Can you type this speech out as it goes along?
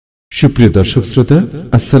সুপ্রিয় দর্শক শ্রোতা,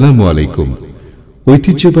 আসসালামু আলাইকুম।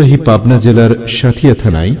 ঐতিহ্যবাহী পাবনা জেলার সাথিয়া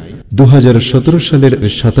থানায় 2017 সালের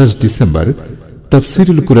 27 ডিসেম্বর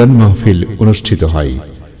তাফসীরুল কুরআন মাহফিল অনুষ্ঠিত হয়।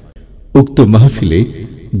 উক্ত মাহফিলে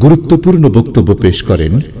গুরুত্বপূর্ণ বক্তব্য পেশ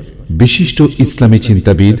করেন বিশিষ্ট ইসলামী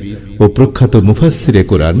চিন্তাবিদ ও প্রখ্যাত মুফাসসিরে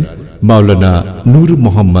কুরআন মাওলানা নূর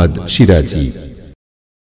মোহাম্মদ সিরাজি।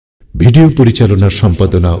 ভিডিও পরিচালনা,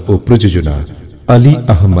 সম্পাদনা ও প্রযোজনা আলী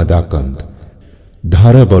আহমদ আকন্দ।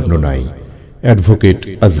 ধারা বর্ণনায় অ্যাডভোকেট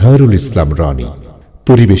আজহারুল ইসলাম রনি।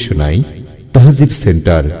 পরিবেশনায় তাহজিব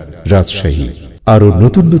সেন্টার, রাজশাহী। আরও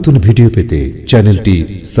নতুন নতুন ভিডিও পেতে চ্যানেলটি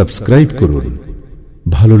সাবস্ক্রাইব করুন।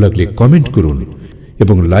 ভালো লাগলে কমেন্ট করুন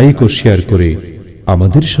এবং লাইক ও শেয়ার করে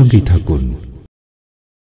আমাদের সঙ্গেই থাকুন।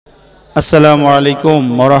 আসসালামু আলাইকুম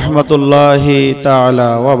ওয়া রাহমাতুল্লাহি তাআলা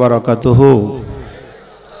ওয়া বারাকাতুহু।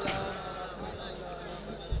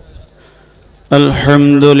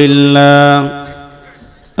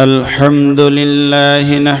 আলহামদুলিল্লাহ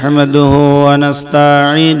নাহমাদুহু ওয়া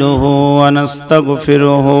নাস্তাঈনুহু ওয়া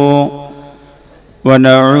নাস্তাগফিরুহু ওয়া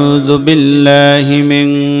নাউযু বিল্লাহি মিন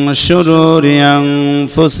শুরুরি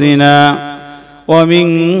আনফুসিনা ওয়া মিন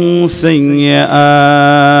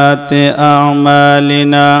সাইয়্যাতি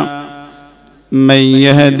আ'মালিনা। من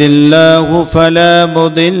يهد الله فلا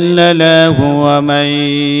مضل له ومن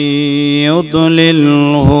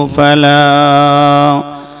يضلله فلا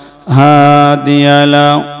هادي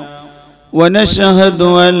له، ونشهد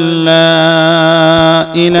أن لا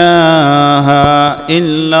إله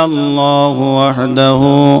إلا الله وحده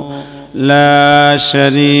لا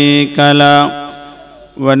شريك له،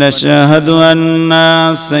 ونشهد أن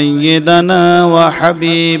سيدنا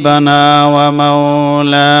وحبيبنا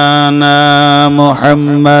ومولانا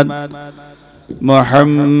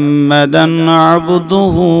محمدا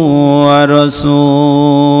عبده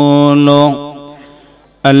ورسوله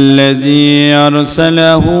الذي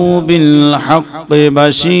أرسله بالحق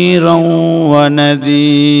بشيرا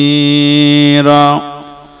ونذيرا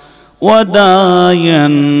وداعيا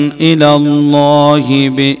إلى الله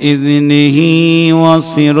بإذنه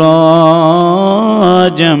وسراجا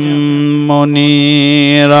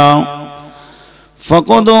منيرا.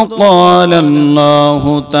 فقد قال الله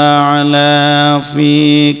تعالى في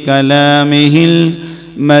كلامه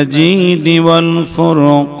المجيد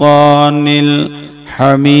والفرقان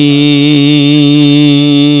الحميد: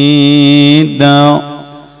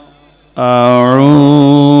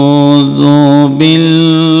 أعوذ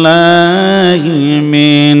بالله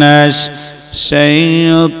من الشيطان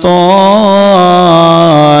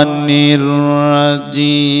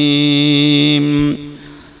الرجيم.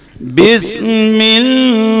 بسم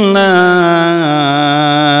الله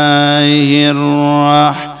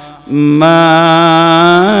الرحمن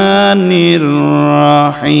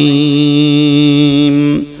الرحيم.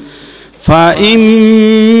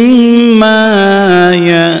 فإما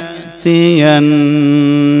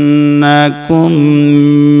يأتينكم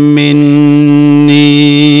مني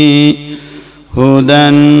هدى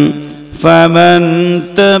فمن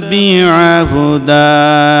تبع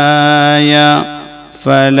هداي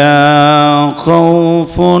فلا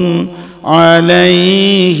خوف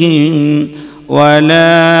عليهم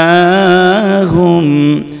ولا هم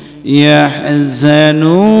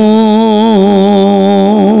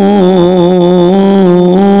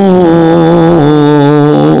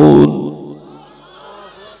يحزنون.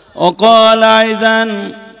 وقال أيضا: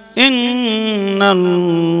 إن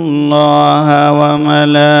الله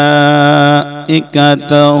وملائكته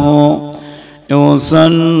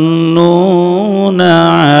يصلون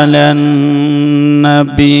على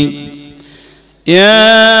النبي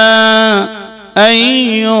يا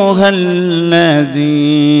أيها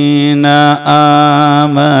الذين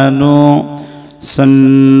آمنوا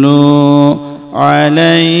صلوا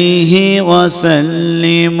عليه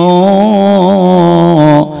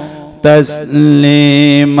وسلموا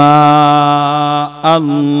تسليما.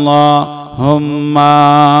 اللهم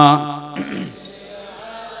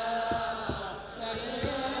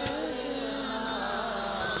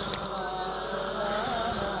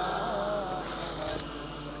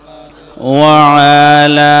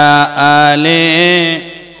وعلى آل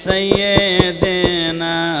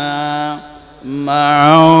سيدنا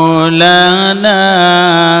مولانا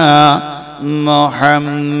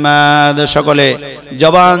محمد. সকলে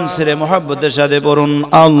জবান ছেড়ে মুহাব্বতের সাথে পড়ুন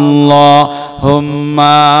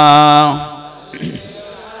আল্লাহুম্মা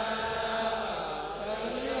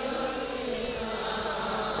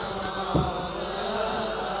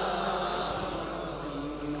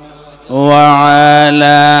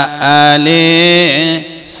وعلى آل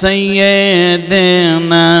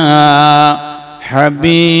سيدنا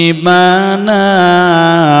حبيبنا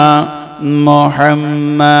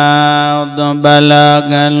محمد بلغ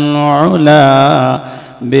العلا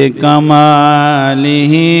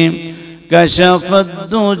بكماله كشف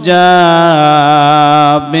الدجى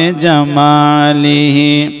بجماله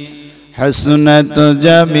حسنت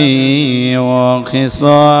جميع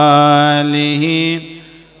خصاله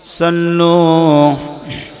صلوا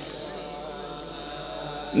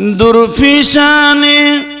درفشان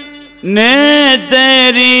نے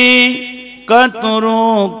تیری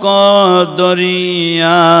قطروں کو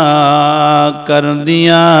دریا کر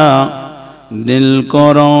دیا دل کو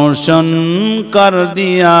روشن کر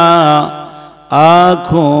دیا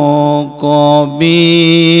آँखों को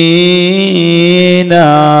बीना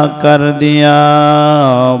कर दिया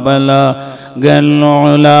बलगल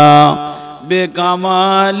उला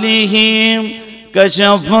बेकमालिही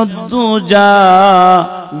कशफुद्दुजा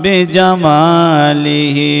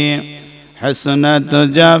बेजमालिही हसनत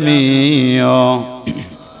जमीओ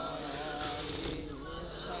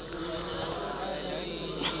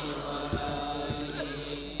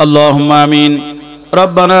اللهم آمين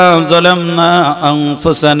ربنا ظلمنا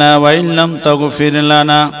أنفسنا وإن لم تغفر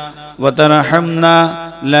لنا وترحمنا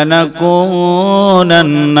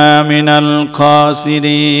لنكونن من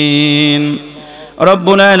الخاسرين رب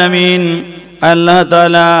العالمين আল্লাহ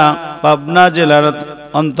তাআলা পাবনা জেলার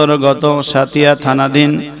অন্তর্গত সাতিয়া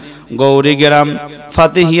থানাধীন গৌরীগ্রাম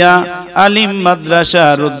ফাতিহিয়া আলিম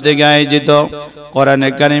মাদ্রাসার উদ্যোগে আয়োজিত কোরআনে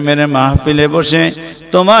কারিমের মাহফিলে বসে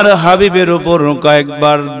তোমার হাবিবের উপর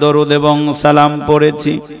কয়েকবার দরুদ এবং সালাম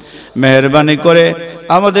পড়েছি। মেহেরবানি করে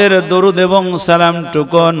আমাদের দরুদ এবং সালাম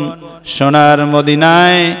টুকুন সোনার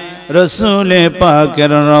মদিনায় রসুলে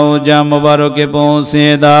পাকের রওজা মোবারকে পৌঁছে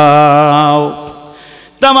দাও।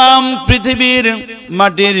 तमाम পৃথিবীর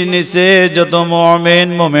মাটির নিচে যত মুমিন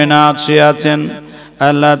মুমিনাত শুয়ে আছেন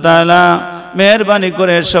আল্লাহ তাআলা মেহেরবানি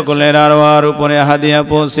করে সকলের আরওয়ার উপরে হাদিয়া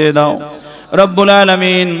পৌঁছে দাও। রব্বুল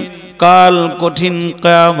আলামিন কাল কঠিন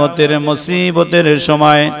কিয়ামতের মুসিবতের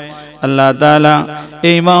সময় আল্লাহ তাআলা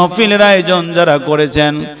এই মাহফিলের আয়োজন যারা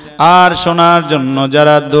করেছেন আর শোনার জন্য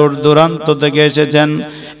যারা দূর দূরান্ত থেকে এসেছেন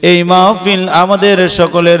এই মাহফিল আমাদের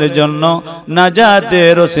সকলের জন্য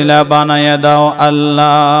নাজাতের ওসিলা বানায়া দাও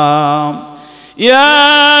আল্লাহ। ইয়া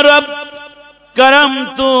রব करम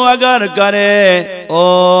तू अगर करे ओ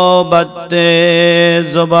बत्ते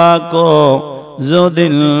जुबा को जो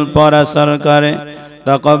दिल पर असर करे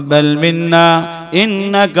तक़ब्बल मिन्ना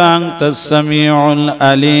इन्नका अंतस समीउल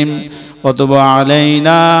अलीम वतुब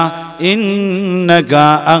अलैना इन्नका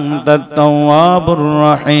अंतत तव्वाबुर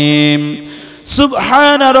रहीम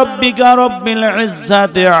सुब्हान रब्बिका रब्बिल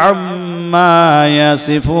इज्जति अम्मा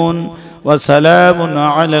यासिफून व सलामुन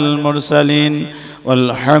अलल मुरसलीन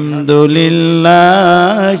والحمد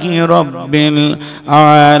لله رب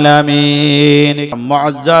العالمين।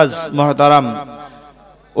 মুআজ্জাজ মুহতারাম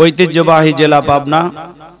ঐতিহ্যবাহী জেলা পাবনা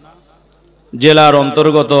জেলার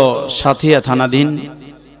অন্তর্গত সাথিয়া থানাধীন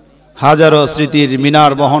হাজারো স্মৃতির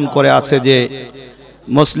মিনার বহন করে আছে যে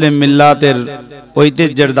মুসলিম মিল্লাতের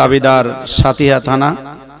ঐতিহ্যের দাবিদার সাথিয়া থানা,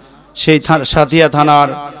 সেই সাথিয়া থানার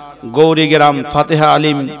গৌরীগ্রাম ফাতিহা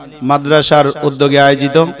আলিম মাদ্রাসার উদ্যোগে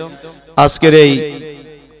আয়োজিত আজকের এই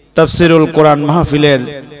তাফসীরুল কোরআন মাহফিলের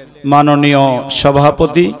মাননীয়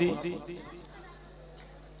সভাপতি,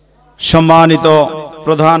 সম্মানিত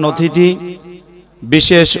প্রধান অতিথি,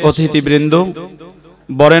 বিশেষ অতিথিবৃন্দ,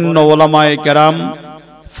 বরেণ্য ওলামায়ে কেরাম,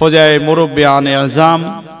 ফজায়ে মুরব্বিয়ানে আযম,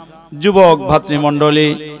 যুবক ভাতৃমণ্ডলী,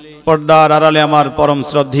 পর্দার আড়ালে আমার পরম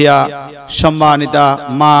শ্রদ্ধেয়া সম্মানিতা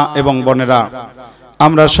মা এবং বোনেরা,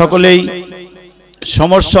 আমরা সকলেই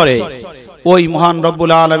সমস্বরে ওই মহান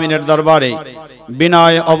রব্বুল আলামিনের দরবারে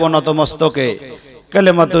বিনয় অবনত মস্তকে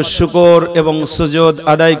কালেমাতুশ শুকর এবং সুজুদ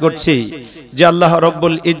আদায় করছি যে আল্লাহ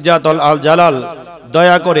রব্বুল ইজ্জাত আল জালাল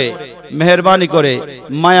দয়া করে, মেহেরবানি করে,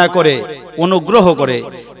 মায়া করে, অনুগ্রহ করে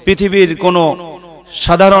পৃথিবীর কোনো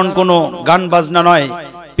সাধারণ কোনো গান বাজনা নয়,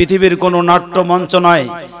 পৃথিবীর কোনো নাট্য মঞ্চ নয়,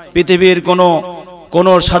 পৃথিবীর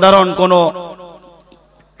কোনো সাধারণ কোনো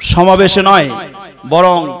সমাবেশে নয়,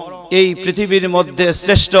 বরং এই পৃথিবীর মধ্যে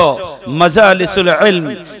শ্রেষ্ঠ মাজালিসুল ইলম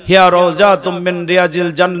হিয়া রাওজাতুম মিন রিয়াজিল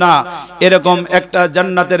জান্নাহ, এরকম একটা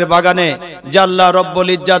জান্নাতের বাগানে যে আল্লাহ রব্বুল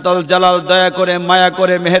ইজ্জাত আল জালাল দয়া করে, মায়া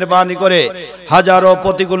করে, মেহেরবানি করে হাজারো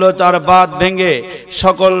প্রতিকূলতার বাঁধ ভেঙে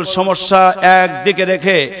সকল সমস্যা একদিকে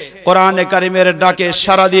রেখে কোরআনে কারিমের ডাকে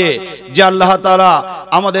সাড়া দিয়ে যে আল্লাহ তাআলা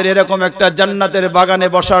আমাদের এরকম একটা জান্নাতের বাগানে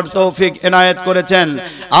বসার তৌফিক এনায়েত করেছেন,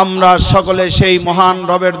 আমরা সকলে সেই মহান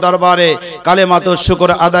রবের দরবারে কালেমাতুশ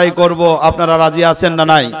শুকর আদায় করব। আপনারা রাজি আছেন না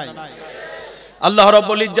নাই? আল্লাহ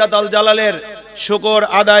রাব্বুল ইজ্জাত আল জালালের শুকর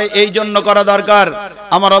আদায় এই জন্য করা দরকার।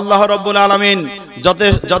 আমার আল্লাহ রাব্বুল আলামিন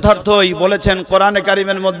যথার্থই বলেছেন কোরআনে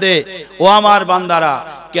কারিমের মধ্যে, ও আমার বান্দারা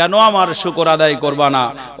কেন আমার শুকর আদায় করবা না?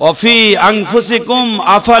 ওয়াফি আনফুসিকুম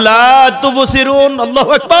আফালা তুবসিরুন।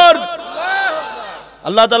 আল্লাহু আকবার।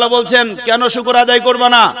 আল্লাহ তাআলা বলছেন কেন শুকর আদায় করবা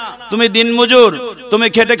না? তুমি দিনমজুর, তুমি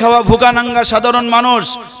খেটে খাওয়া ভুকা নাঙ্গা সাধারণ মানুষ,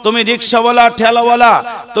 তুমি রিকশাওয়ালা, ঠেলাওয়ালা,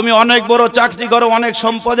 তুমি অনেক বড় চাকরি করো, অনেক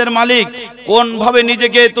সম্পদের মালিক। কোন ভাবে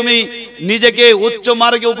তুমি নিজেকে উচ্চ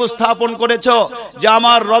মার্গে উপস্থাপন করেছো যে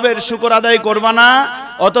আমার রবের শুকর আদায় করবা না?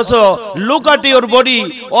 অথচ লুক এট ইওর বডি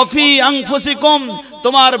অফি আনফুসিকুম,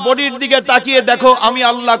 তোমার বডির দিকে তাকিয়ে দেখো আমি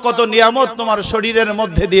আল্লাহ কত নিয়ামত তোমার শরীরের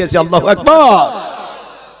মধ্যে দিয়েছি। আল্লাহু আকবার।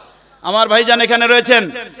 আমার ভাইজান এখানে রয়েছেন,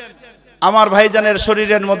 আমার ভাইজানের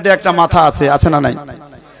শরীরের মধ্যে একটা মাথা আছে, আছে না নাই?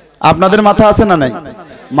 আপনাদের মাথা আছে না নাই?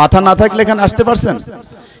 মাথা না থাকলে এখানে আসতে পারছেন?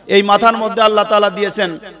 এই মাথার মধ্যে আল্লাহ তাআলা দিয়েছেন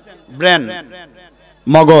ব্রেন,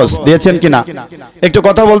 মগজ দিয়েছেন কিনা? একটু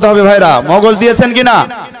কথা বলতে হবে ভাইরা, মগজ দিয়েছেন কিনা?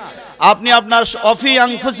 আপনি আপনার অফি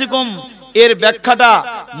আনফুসিকুম এর ব্যাখ্যাটা,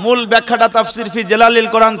 মূল ব্যাখ্যাটা তাফসীর ফি জালালিল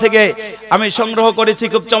কোরআন থেকে আমি সংগ্রহ করেছি,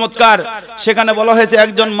 খুব চমৎকার। সেখানে বলা হয়েছে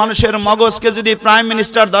একজন মানুষের মগজকে যদি প্রাইম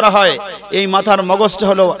মিনিস্টার ধরা হয়, এই মাথার মগজটা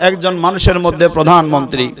হলো একজন মানুষের মধ্যে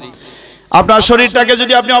প্রধানমন্ত্রী। আপনার শরীরটাকে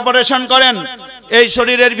যদি আপনি অপারেশন করেন, এই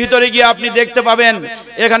শরীরের ভিতরে গিয়ে আপনি দেখতে পাবেন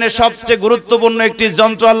এখানে সবচেয়ে গুরুত্বপূর্ণ একটি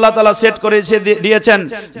যন্ত্র আল্লাহ তাআলা সেট করে দিয়েছেন,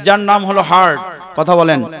 যার নাম হলো হার্ট। কথা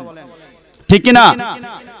বলেন ঠিক কিনা?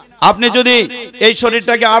 আপনি যদি এই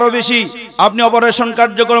শরীরটাকে আরো বেশি আপনি অপারেশন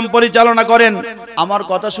কার্যক্রম পরিচালনা করেন, আমার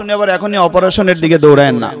কথা শুনে আবার এখনই অপারেশনের দিকে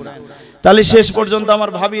দৌড়ায়েন না। তাহলে শেষ পর্যন্ত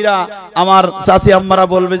আমার ভাবিরা, আমার চাচি আম্মারা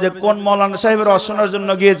বলবে যে কোন মৌলানা সাহেবের অর্চনার জন্য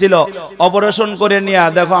গিয়েছিল, অপারেশন করে নিয়ে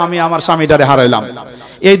দেখো আমি আমার স্বামীটারে হারাইলাম।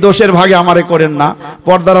 এই দোষের ভাগে আমারে করেন না।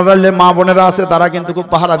 পর্দার আড়ালে মা বোনেরা আছে, তারা কিন্তু খুব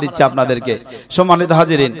পাহারা দিচ্ছে আপনাদেরকে। সম্মানিত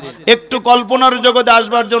হাজিরিন, একটু কল্পনার জগতে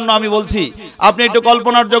আসবার জন্য আমি বলছি, আপনি একটু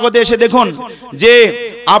কল্পনার জগতে এসে দেখুন যে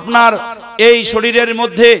আপনার এই শরীরের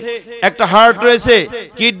মধ্যে একটা হার্ট রয়েছে,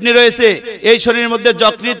 কিডনি রয়েছে, এই শরীরের মধ্যে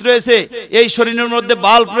যকৃৎ রয়েছে, এই শরীরের মধ্যে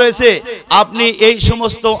বাল্ব রয়েছে। আপনি এই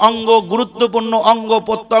সমস্ত অঙ্গ, গুরুত্বপূর্ণ অঙ্গ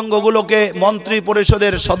প্রত্যঙ্গগুলোকে মন্ত্রী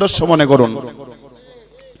পরিষদের সদস্য মনে করুন।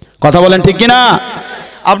 কথা বলেন ঠিক কিনা?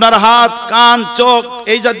 আপনার হাত, কান, চোখ,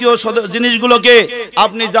 এই জাতীয় জিনিসগুলোকে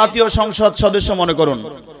আপনি জাতীয় সংসদ সদস্য মনে করুন।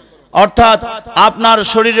 অর্থাৎ আপনার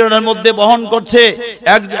শরীরের মধ্যে বহন করছে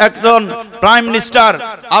একজন প্রাইম মিনিস্টার,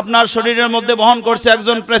 আপনার শরীরের মধ্যে বহন করছে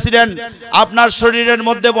একজন প্রেসিডেন্ট, আপনার শরীরের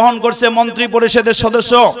মধ্যে বহন করছে মন্ত্রী পরিষদের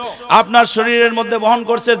সদস্য, আপনার শরীরের মধ্যে বহন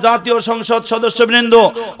করছে জাতীয় সংসদ সদস্যবৃন্দ।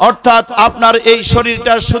 অর্থাৎ আপনার এই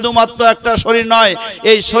শরীরটা শুধুমাত্র একটা শরীর নয়,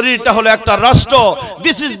 এই শরীরটা হলো একটা রাষ্ট্র।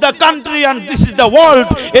 This is the country and this is the world.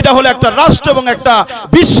 এটা হলো একটা রাষ্ট্র এবং একটা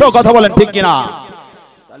বিশ্ব। কথা বলেন ঠিক কিনা?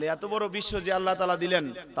 এত বড় বিশ্ব যে আল্লাহ তাআলা দিলেন,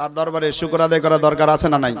 তার দরবারে শুকর আদায় করা দরকার আছে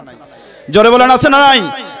না নাই? জোরে বলেন আছে না নাই?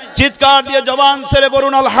 চিৎকার দিয়ে জবান ছেড়ে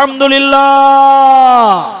বলুন আলহামদুলিল্লাহ।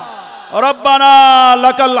 রব্বানা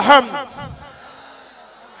লাকাল হামদ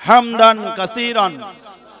হামদান কাসীরান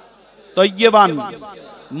তাইয়্যিবান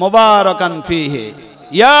মুবারাকান ফীহি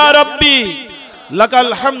ইয়া রাব্বি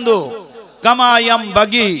লাকাল হামদু কামা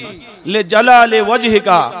ইয়ামবাগি লিজালালি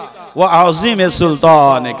ওয়াজহিকা ওয়া আযীমি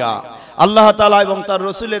সুলতানিকা। আল্লাহ তাআলা এবং তার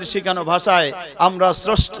রাসূলের শেখানো ভাষায় আমরা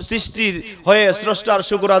সৃষ্টির হয়ে স্রষ্টার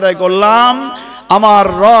শুকর আদায় করলাম। আমার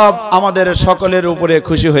রব আমাদের সকলের উপরে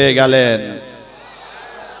খুশি হয়ে গেলেন।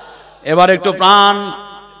 এবার একটু প্রাণ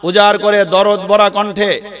উজাড় করে দরদ ভরা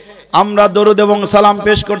কণ্ঠে আমরা দরুদ এবং সালাম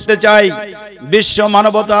পেশ করতে চাই বিশ্ব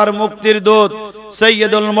মানবতার মুক্তির দূত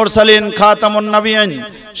সৈয়দুল মুরসালিন খাতামুন নবিয়্যিন,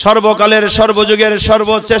 সর্বকালের সর্বযুগের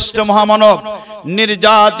সর্বশ্রেষ্ঠ মহামানব,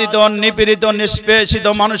 নির্যাতিত, নিপীড়িত, নিষ্পেষিত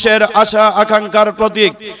মানুষের আশা আকাঙ্ক্ষার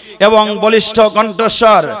প্রতীক এবং বলিষ্ঠ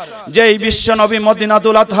কণ্ঠস্বর, যেই বিশ্ব নবী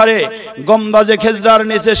মদিনাতুল আতহারে গম্বাজে খেজরার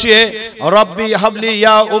নিচে শুয়ে রব্বি হাবলি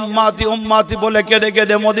ইয়া উম্মাতি উম্মাতি বলে কেঁদে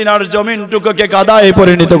কেঁদে মদিনার জমিনটুকুকে কাদায়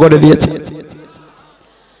পরিণত করে দিয়েছে।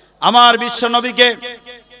 আমার বিশ্ব নবীকে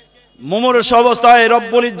মুমূর্ষ অবস্থায়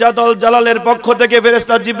রব্বুল ইজ্জাতুল জালালের পক্ষ থেকে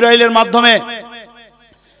ফেরেশতা জিবরাইলের মাধ্যমে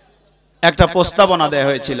একটা প্রস্তাবনা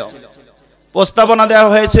দেয়া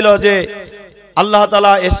হয়েছিল যে আল্লাহ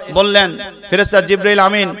তাআলা বললেন, ফেরেশতা জিবরাইল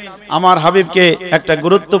আমিন আমার হাবিবকে একটা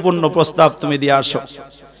গুরুত্বপূর্ণ প্রস্তাব তুমি দিয়ে আসো।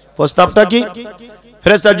 প্রস্তাবটা কি?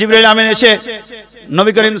 ফেরেশতা জিবরাইল আমিন এসে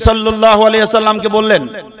নবী করিম সাল্লাল্লাহু আলাইহি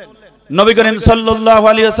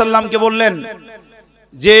ওয়াসাল্লামকে বললেন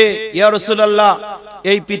যে ইয়া রাসূলুল্লাহ,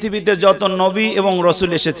 এই পৃথিবীতে যত নবী এবং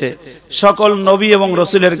রাসূল এসেছে, সকল নবী এবং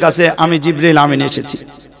রাসূলের কাছে আমি জিবরাইল আমিন এসেছি।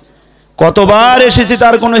 কতবার এসেছি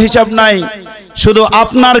তার কোনো হিসাব নাই। শুধু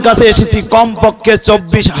আপনার কাছে এসেছি কমপক্ষে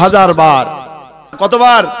 24,000 বার।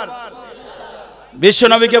 কতবার? বিশ্ব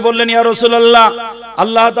নবীকে বললেন, ইয়া রাসূলুল্লাহ,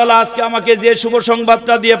 আল্লাহ তাআলা আজকে আমাকে যে শুভ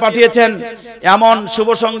সংবাদটা দিয়ে পাঠিয়েছেন, এমন শুভ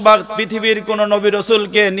সংবাদ পৃথিবীর কোন নবী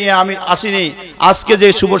রাসূলকে নিয়ে আমি আসিনি। আজকে যে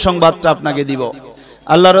শুভ সংবাদটা আপনাকে দিব।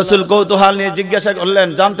 আল্লাহ রাসূল কৌতূহল নিয়ে জিজ্ঞাসা করলেন,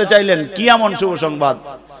 জানতে চাইলেন কি এমন শুভ সংবাদ।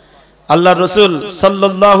 আল্লাহ রাসূল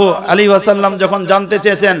সাল্লাল্লাহু আলাইহি ওয়াসাল্লাম যখন জানতে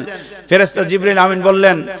চেয়েছেন, ফেরেশতা জিবরিল আমিন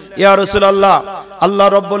বললেন, ইয়া রাসূলুল্লাহ, আল্লাহ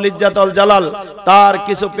রব্বুল ইজ্জাত ওয়াল জালাল তার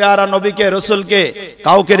কিছু পেয়ারা নবীকে রাসূলকে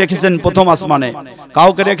কাউকে রেখেছেন প্রথম আসমানে,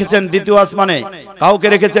 কাউকে রেখেছেন দ্বিতীয় আসমানে, কাউকে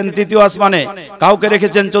রেখেছেন তৃতীয় আসমানে, কাউকে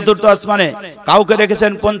রেখেছেন চতুর্থ আসমানে, কাউকে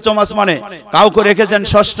রেখেছেন পঞ্চম আসমানে, কাউকে রেখেছেন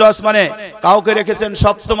ষষ্ঠ আসমানে, কাউকে রেখেছেন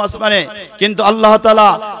সপ্তম আসমানে। কিন্তু আল্লাহ তাআলা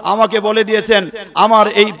আমাকে বলে দিয়েছেন, আমার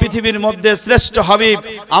এই পৃথিবীর মধ্যে শ্রেষ্ঠ হাবিব,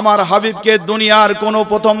 আমার হাবিবকে দুনিয়ার কোনো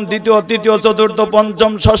প্রথম দ্বিতীয় তৃতীয় চতুর্থ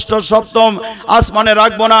পঞ্চম ষষ্ঠ সপ্তম আসমানে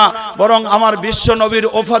রাখবো না, বরং আমার বিশ্ব নবীর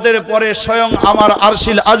ওফাতের পরে স্বয়ং আমার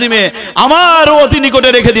আরশিল আজিমে আমার অতি নিকটে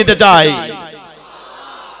রেখে দিতে চাই।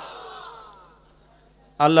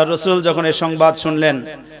 আল্লাহ রাসূল যখন এই সংবাদ শুনলেন,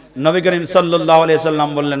 নবী করিম সাল্লাল্লাহু আলাইহি সাল্লাম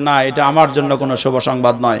বললেন, না, এটা আমার জন্য কোনো শুভ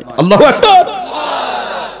সংবাদ নয়। আল্লাহু আকবার।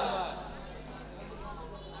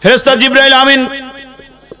 ফেরেশতা জিবরাইল আমিন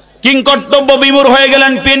কিং কর্তব্য বিমূঢ় হয়ে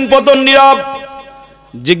গেলেন, পিন পতন নীরব।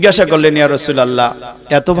 জিজ্ঞাসা করলেন, ইয়া রাসূলুল্লাহ,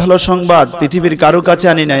 এত ভালো সংবাদ পৃথিবীর কারো কাছে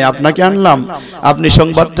আনি নাই, আপনাকে আনলাম, আপনি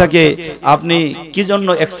সংবাদটাকে আপনি কি জন্য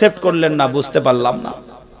অ্যাকসেপ্ট করলেন না, বুঝতে পারলাম না।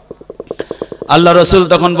 আল্লাহ রাসূল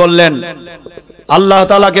তখন বললেন, আল্লাহ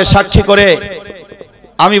তাআলাকে সাক্ষী করে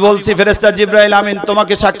আমি বলছি, ফেরেশতা জিবরাইল আমিন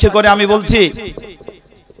তোমাকে সাক্ষী করে আমি বলছি,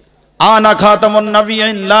 আনা খাতামুন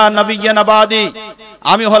নাবিয়্যিন লা নাবিয়্যা বাদি,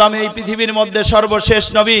 আমি হলাম এই পৃথিবীর মধ্যে সর্বশেষ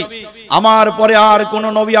নবী, আমার পরে আর কোনো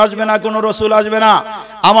নবী আসবে না, কোনো রাসূল আসবে না।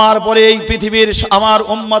 আমার পরে এই পৃথিবীর আমার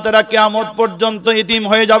উম্মতেরা কিয়ামত পর্যন্ত ইতিম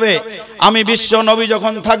হয়ে যাবে। আমি বিশ্ব নবী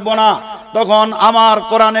যখন থাকব না, তখন আমার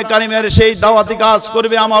কোরআনে কারিমের সেই দাওয়াতি কাজ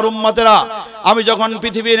করবে আমার উম্মতেরা। আমি যখন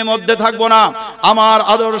পৃথিবীর মধ্যে থাকব না, আমার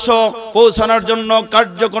আদর্শ পৌঁছানোর জন্য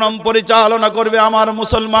কার্যক্রম পরিচালনা করবে আমার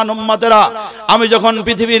মুসলমান উম্মতেরা। আমি যখন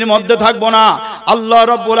পৃথিবীর মধ্যে থাকব না, আল্লাহ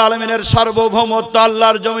রাব্বুল আলামিনের সার্বভৌমত্ব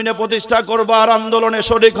আল্লাহর জমিনে প্রতিষ্ঠা করবার আন্দোলনে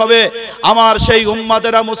শরীক হবে আমার সেই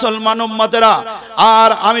উম্মতেরা, মুসলমান উম্মতেরা। আর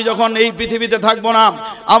আমি যখন এই পৃথিবীতে থাকব না,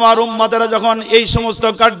 আমার উম্মতেরা যখন এই সমস্ত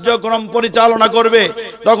কার্যক্রম পরিচালনা করবে,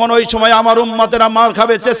 তখন ওই সময় আমার উম্মতেরা মার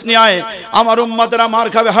খাবে চেচনিয়ায়, আমার উম্মতেরা মার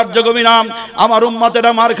খাবে হার্জেগোভিনা, আমার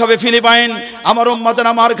উম্মতেরা মার খাবে ফিলিপাইন, আমার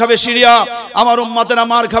উম্মতেরা মার খাবে সিরিয়া, আমার উম্মতেরা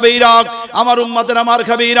মার খাবে ইরাক, আমার উম্মতেরা মার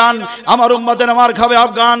খাবে ইরান, আমার উম্মতেরা মার খাবে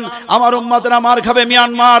আফগান, আমার উম্মতেরা মার খাবে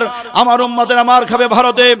মিয়ানমার, আমার উম্মতেরা মার খাবে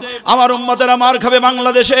ভারতে, আমার উম্মতেরা মার খাবে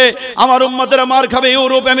বাংলাদেশে, আমার উম্মতেরা মার খাবে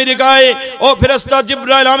ইউরোপ আমেরিকায়। ও ফেরেশতা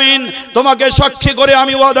জিবরাইল আমিন, তোমাকে সাক্ষী করে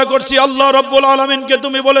আমি ওয়াদা করছি, আল্লাহ রাব্বুল আলামিনকে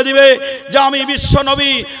তুমি বলে দিবে যে আমি বিশ্ব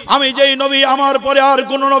নবী, আমি যেই নবী, আমার পরে আর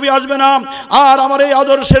কোনো নবী আসবে না। আর আমার এই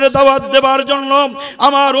আদর্শের দাওয়াত দেবার জন্য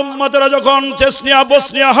আমার উম্মতেরা যখন Chechnya,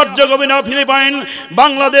 Bosnia, Herzegovina, Philippine,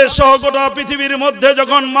 Bangladesh সহ গোটা পৃথিবীর মধ্যে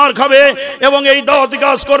যখন মার খাবে এবং এই দাওয়াতি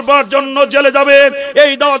কাজ করবার জন্য জেলে যাবে,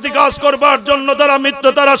 এই দাওয়াতি কাজ করবার জন্য তারা মৃত্যু,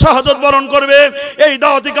 তারা শাহাদাত বরণ করবে, এই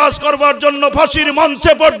দাওয়াতি কাজ করবার জন্য ফাঁসির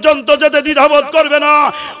মঞ্চে পর্যন্ত যেতে দ্বিধাবোধ করবে না।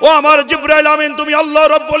 ও আমার জিবরাইল আমিন, তুমি আল্লাহ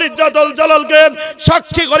রাব্বুল ইজ্জাত ওয়াল জালালকে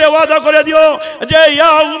সাক্ষী করে ওয়াদা করে দিও যে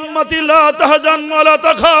ইয়া উম্মতি লা তাহজান ওয়া লা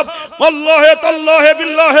তাখাফ ওয়াল্লাহি তাল্লাহি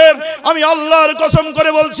বিল্লাহি, আমি আল্লাহর কসম করে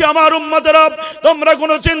বলছি, আমার উম্মতেরা তোমরা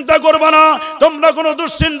কোনো চিন্তা করবে না, তোমরা কোনো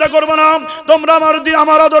দুশ্চিন্তা করবে না। তোমরা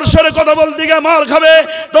আমার আদর্শের কথা বলতে গিয়ে মার খাবে,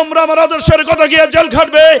 তোমরা আমার আদর্শের কথা গিয়ে জেল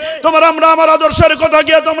খাটবে, আমরা আমার আদর্শের কথা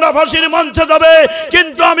গিয়ে তোমরা ফাঁসির মঞ্চে যাবে।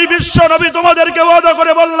 কিন্তু আমি বিশ্ব নবী তোমাদেরকে ওয়াদা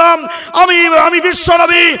করে বললাম, আমি বিশ্ব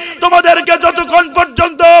নবী তোমাদেরকে যতক্ষণ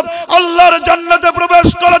পর্যন্ত আল্লাহর জান্নাতে প্রবেশ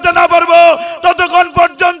করাতে না পারবো, ততক্ষণ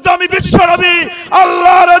পর্যন্ত আমি বিশ্ব নবী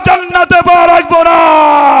আল্লাহর জান্নাতে পা রাখবো না।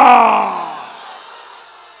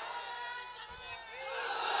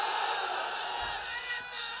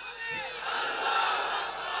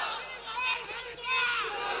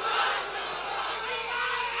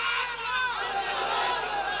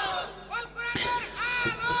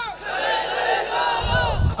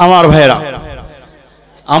 আমার ভাইরা,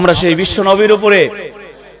 আমরা সেই বিশ্ব নবীর উপরে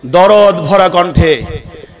দরদ ভরা কণ্ঠে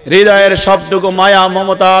হৃদয়ের সবটুকু মায়া,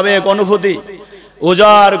 মমতা, আবেগ, অনুভূতি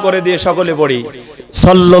উজাড় করে দিয়ে সকলে পড়ি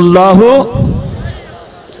সাল্লাল্লাহু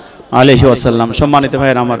আলাইহি ওয়াসাল্লাম। সম্মানিত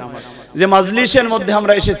ভাইরা আমার, যে মাজলিসের মধ্যে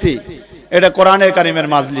আমরা এসেছি, এটা কোরআনের কারিমের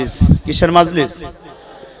মাজলিস। কিসের মাজলিস?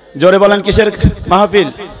 জোরে বলেন, কিসের মাহফিল?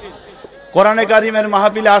 কোরআনে কারিমের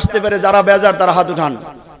মাহফিলে আসতে পেরে যারা বেজার তারা হাত উঠান।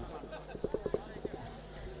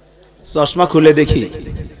 চশমা খুলে দেখি,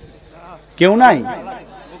 কেউ নাই?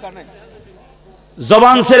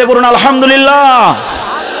 জবান ছেড়ে বলুন আলহামদুলিল্লাহ।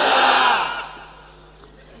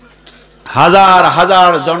 হাজার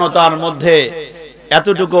হাজার জনতার মধ্যে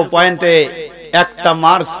এতটুকু পয়েন্টে একটা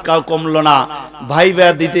মার্কস কমলো না, ভাইবা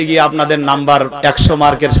দিতে গিয়ে আপনাদের নাম্বার 100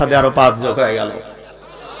 মার্কের সাথে আরো 5 যোগ হয়ে গেল।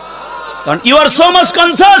 কারণ you R so much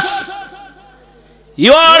conscious,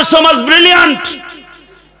 you R so much brilliant,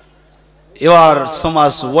 you R so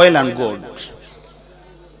much well and good.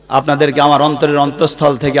 আপনাদেরকে আমার অন্তরের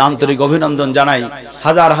অন্তঃস্থল থেকে আন্তরিক অভিনন্দন জানাই।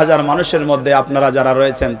 হাজার হাজার মানুষের মধ্যে আপনারা যারা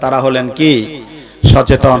রয়েছেন তারা হলেন কি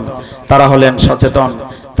সচেতন, তারা হলেন সচেতন,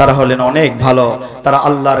 তারা হলেন অনেক ভালো, তারা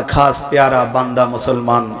আল্লাহর খাস পেয়ারা বান্দা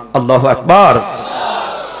মুসলমান। আল্লাহু আকবার।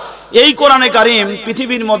 এই কোরআনে কারীম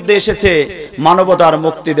পৃথিবীর মধ্যে এসেছে মানবতার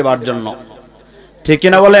মুক্তি দেওয়ার জন্য, ঠিক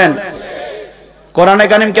কিনা বলেন? কোরআনে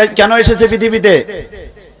কারীম কেন এসেছে পৃথিবীতে?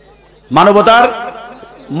 মানবতার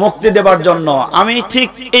মুক্তি দেওয়ার জন্য। আমি ঠিক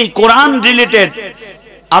এই কোরআন রিলেটেড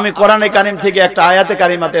আমি কোরআনে কারীম থেকে একটা আয়াতে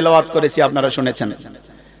কারিমা তেলাওয়াত করেছি, আপনারা শুনেছেন,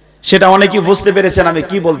 সেটা অনেকেই বুঝতে পেরেছেন আমি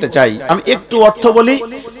কি বলতে চাই। আমি একটু অর্থ বলি,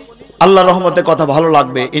 আল্লাহর রহমতে কথা ভালো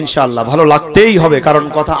লাগবে ইনশাআল্লাহ। ভালো লাগতেই হবে, কারণ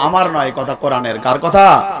কথা আমার নয়, কথা কোরআনের। কার কথা?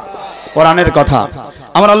 কোরআনের কথা।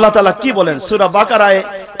 আমার আল্লাহ তাআলা কি বলেন? সূরা বাকারায়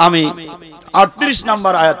আমি 38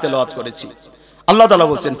 নম্বর আয়াত তেলাওয়াত করেছি। আল্লাহ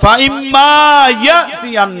তাআলা বলছেন, ফা ইম্মা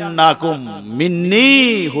ইয়াতিয়ান্নাকুম মিন্নি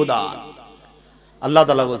হুদা। আল্লাহ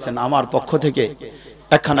তাআলা বলছেন আমার পক্ষ থেকে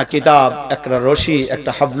একখানা কিতাব, একটা রশি,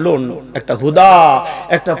 একটা হাবলুন, একটা হুদা,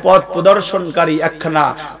 একটা পথ প্রদর্শনকারী, একখানা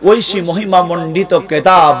ঐশী মহিমা মণ্ডিত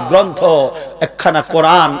কিতাব গ্রন্থ, একখানা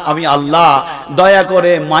কোরআন আমি আল্লাহ দয়া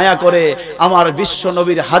করে মায়া করে আমার বিশ্ব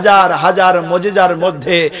নবীর হাজার হাজার মুজিজার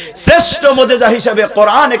মধ্যে শ্রেষ্ঠ মুজিজা হিসেবে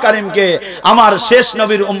কোরআনে কারীমকে আমার শেষ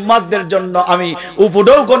নবীর উম্মতদের জন্য আমি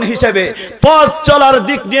উপঢৌকন হিসেবে, পথ চলার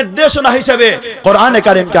দিক নির্দেশনা হিসেবে কোরআনে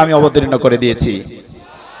কারীমকে আমি অবতীর্ণ করে দিয়েছি।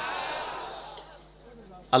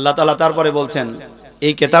 আল্লাহ তাআলা তারপরে বলছেন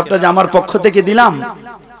এই কিতাবটা যে আমার পক্ষ থেকে দিলাম,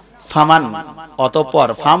 ফামান অতঃপর,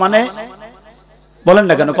 ফা মানে বলেন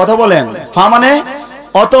না কেন কথা বলেন, ফা মানে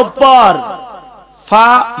অতঃপর, ফা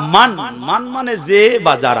মান, মান মানে যে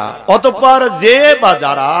বা যারা, অতঃপর যে বা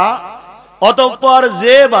যারা, অতঃপর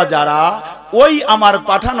যে বা যারা ওই আমার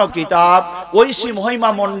পাঠানো কিতাব, ঐশী মহিমা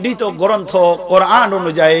মণ্ডিত গ্রন্থ কোরআন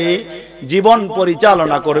অনুযায়ী জীবন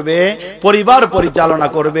পরিচালনা করবে, পরিবার পরিচালনা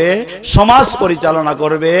করবে, সমাজ পরিচালনা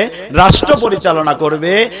করবে, রাষ্ট্র পরিচালনা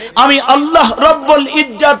করবে, আমি আল্লাহ রব্বুল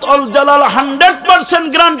ইজ্জত ওয়াল জালাল 100%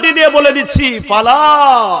 গ্যারান্টি দিয়ে বলে দিচ্ছি, ফালা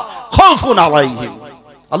খাউফুন আলাইহিম।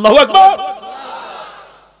 আল্লাহু আকবার।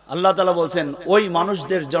 আল্লাহ তাআলা বলছেন ওই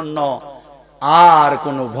মানুষদের জন্য আর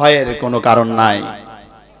কোনো ভয়ের কোনো কারণ নাই।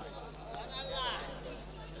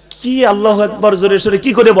 কি আল্লাহু আকবার জোরে সোরে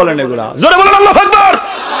কি করে বলেন এগুলা? জোরে বলেন আল্লাহু আকবার।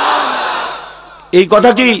 এই কথা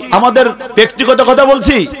কি আমাদের ব্যক্তিগত কথা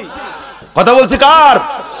বলছি? কথা বলছি কার?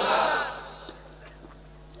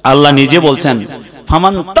 আল্লাহ নিজে বলছেন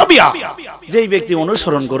ফামান তাবিয়া, যেই ব্যক্তি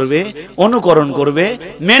অনুসরণ করবে, অনুকরণ করবে,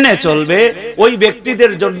 মেনে চলবে, ওই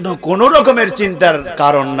ব্যক্তিদের জন্য কোনো রকমের চিন্তার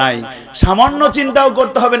কারণ নাই, সামান্য চিন্তাও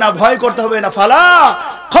করতে হবে না, ভয় করতে হবে না। ফালা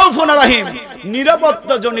খাউফুন আলাইহিম,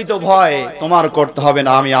 নিরাপত্তা জনিত ভয় তোমার করতে হবে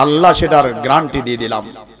না, আমি আল্লাহ সেটার গ্যারান্টি দিয়ে দিলাম।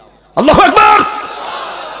 আল্লাহু আকবার।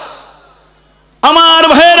 আমার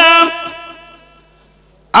ভাইরা,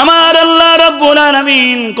 আমার আল্লাহ রাব্বুল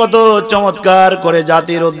আলামিন কত চমৎকার করে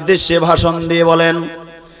জাতির উদ্দেশ্যে ভাষণ দিয়ে বলেন,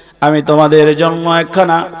 আমি তোমাদের জন্য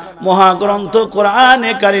একখানা মহাগ্রন্থ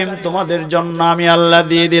কোরআনে কারীম তোমাদের জন্য আমি আল্লাহ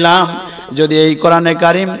দিয়ে দিলাম। যদি এই কোরআনে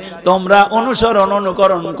কারীম তোমরা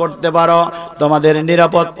অনুকরণ করতে পারো, তোমাদের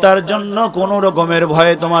নিরাপত্তার জন্য কোনো রকমের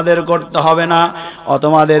ভয় তোমাদের করতে হবে না।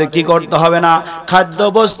 তোমাদের কি করতে হবে না? খাদ্য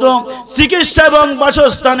বস্তু, চিকিৎসা এবং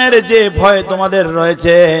বাসস্থানের যে ভয় তোমাদের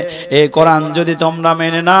রয়েছে, এই কোরআন যদি তোমরা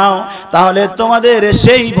মেনে নাও তাহলে তোমাদের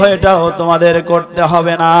সেই ভয়টাও তোমাদের করতে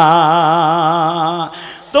হবে না।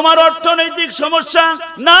 তোমার অর্থনৈতিক সমস্যা,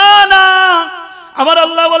 না না, আমার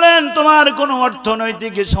আল্লাহ বলেন তোমার কোনো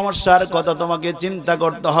অর্থনৈতিক সমস্যার কথা তোমাকে চিন্তা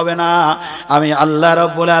করতে হবে না। আমি আল্লাহ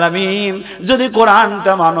রাব্বুল আলামিন যদি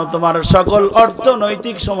কোরআনটা মানো, তোমার সকল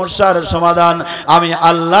অর্থনৈতিক সমস্যার সমাধান আমি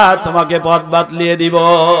আল্লাহ তোমাকে পথ বাতলিয়ে দিব।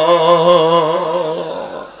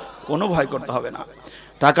 কোনো ভয় করতে হবে না।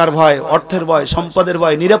 টাকার ভয়, অর্থের ভয়, সম্পদের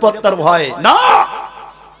ভয়, নিরাপত্তার ভয় না,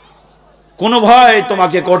 কোনো ভয়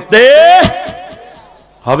তোমাকে করতে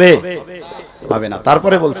হবে না।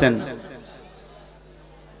 তারপরে বলছেন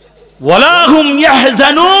ওয়ালা হুম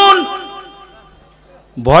ইয়াহজানুন,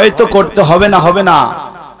 ভয় তো করতে হবে না।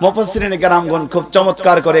 মুফাসসিরিনে কেরামগণ খুব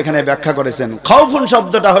চমৎকার করে এখানে ব্যাখ্যা করেছেন। খাউফুন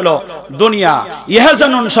শব্দটা হলো দুনিয়া,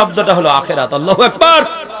 ইয়াহজানুন শব্দটা হলো আখিরাত। আল্লাহু আকবার।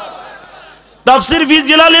 তাফসীর ফি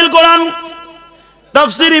জিলালিল কোরআন,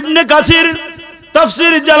 তাফসীর ইবনে কাসির,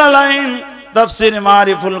 তাফসীর জালালাইন, তাফসির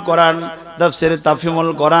মারিফুল কোরআন, তাফসির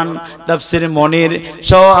তাফহিমুল কোরআন, তাফসির মনির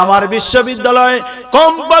সহ আমার বিশ্ববিদ্যালয়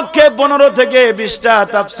কমপক্ষে 15 থেকে 20টা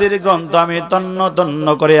তাফসির গ্রন্থ আমি তন্ন তন্ন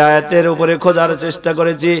করে আয়াতের উপরে খোঁজার চেষ্টা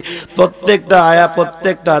করেছি। প্রত্যেকটা আয়াত,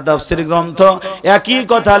 প্রত্যেকটা তাফসির গ্রন্থ একই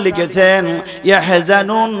কথা লিখেছেন,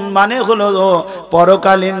 ইয়াহজানুন মানে হলো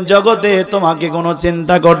পরকালীন জগতে তোমাকে কোনো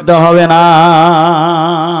চিন্তা করতে হবে না।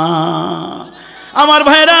 আমার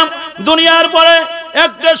ভাইরা, দুনিয়ার পরে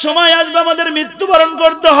একটা সময় আসবে আমাদের মৃত্যুবরণ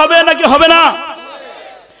করতে হবে, নাকি হবে না?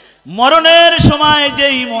 মরণের সময়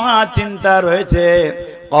যেই মহা চিন্তা রয়েছে,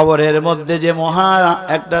 কবরের মধ্যে যে মহা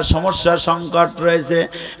একটা সমস্যা সংকট রয়েছে,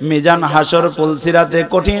 মিজান হাসর পুলসিরাতে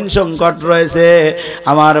কঠিন সংকট রয়েছে।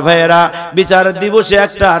 আমার ভাইয়েরা, বিচার দিবসে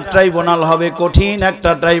একটা ট্রাইব্যুনাল হবে, কঠিন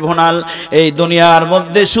একটা ট্রাইব্যুনাল। এই দুনিয়ার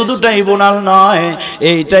মধ্যে শুধু ট্রাইব্যুনাল নয়,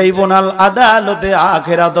 এই ট্রাইব্যুনাল আদালতে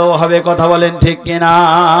আখিরাতেও হবে। কথা বলেন ঠিক কিনা?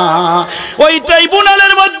 ওই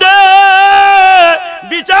ট্রাইব্যুনালের মধ্যে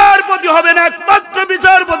বিচারপতি হবেন একমাত্র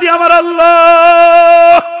বিচারপতি আমার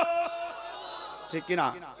আল্লাহ, ঠিক কিনা?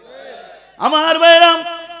 আমার ভাইরা,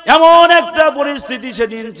 এমন একটা পরিস্থিতি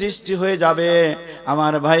সেদিন সৃষ্টি হয়ে যাবে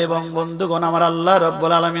আমার ভাই এবং বন্ধুগণ। আমার আল্লাহ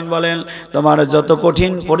রাব্বুল আলামিন বলেন, তোমার যত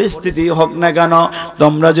কঠিন পরিস্থিতি হোক না কেন,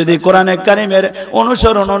 তোমরা যদি কোরআনে কারিমের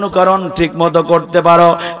অনুসরণ অনুকরণ ঠিক মতো করতে পারো,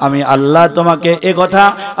 আমি আল্লাহ তোমাকে এ কথা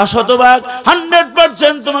শতভাগ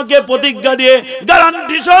 100% তোমাকে প্রতিজ্ঞা দিয়ে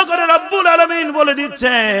গ্যারান্টি সহকারে রাব্বুল আলামিন বলে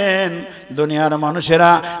দিচ্ছেন, দুনিয়ার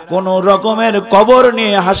মানুষেরা কোন রকমের কবর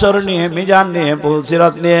নিয়ে, হাসর নিয়ে, মিজান নিয়ে,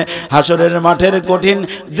 পুলসিরাত নিয়ে, হাসরের মাঠের কঠিন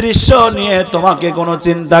দৃশ্য নিয়ে তোমাকে কোনো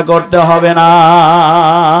চিন্তা করতে হবে না।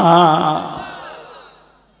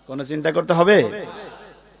 কোনো চিন্তা করতে হবে?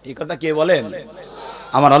 এই কথা কে বলেন?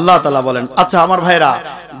 আমার আল্লাহ তাআলা বলেন। আচ্ছা আমার ভাইরা,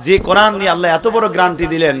 যে কোরআন নিয়ে আল্লাহ এত বড় গ্যারান্টি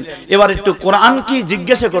দিলেন, এবার একটু কোরআন কি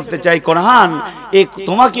জিজ্ঞাসা করতে চাই, কোরআন এই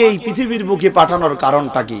তোমাকে এই পৃথিবীর বুকে পাঠানোর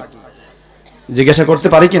কারণটা কি জিজ্ঞাসা করতে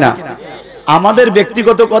পারি কিনা? আমাদের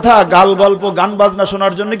ব্যক্তিগত কথা, গাল গল্প, গান বাজনা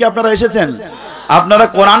শোনার জন্য কি আপনারা এসেছেন? আপনারা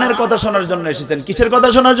কোরআনের কথা শোনার জন্য এসেছেন। কিসের কথা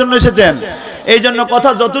শোনার জন্য এসেছেন? এই জন্য কথা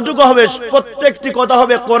যতটুকু হবে, প্রত্যেকটি কথা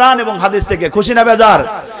হবে কোরআন এবং হাদিস থেকে। খুশি না বেজার?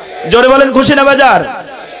 জোরে বলেন, খুশি না বেজার?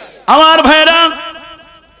 আমার ভাইরা,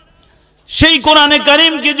 সেই কোরআনে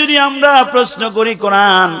কারীমকে যদি আমরা প্রশ্ন করি,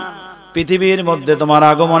 কোরআন পৃথিবীর মধ্যে তোমার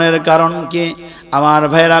আগমনের কারণ কি? আমার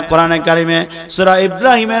ভাইরা, কোরআনে কারিমে সূরা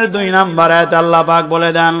ইব্রাহিমের 2 নম্বর আয়াতে আল্লাহ পাক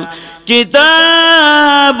বলে দেন,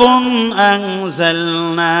 কিতাবুন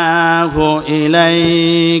আনজালনাহু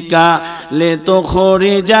ইলাইকা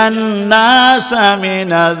লিতুখরিজান নাসা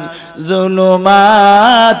মিনাজ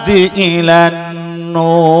যুলুমাতি ইলান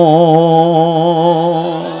নূর।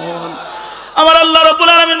 আমার আল্লাহ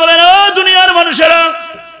রাব্বুল আলামিন বলেন, ও দুনিয়ার মানুষেরা,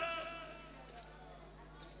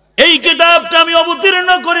 এই কিতাবটা আমি অবতীর্ণ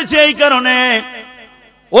করেছি এই কারণে,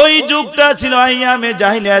 ওই যুগটা ছিল আইয়ামে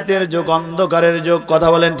জাহিলিয়াতের যুগ, অন্ধকারের যুগ। কথা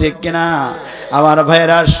বলেন ঠিক কিনা? আমার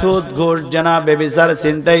ভাইরা, সুদ, ঘুষ, জেনা, ব্যভিচার,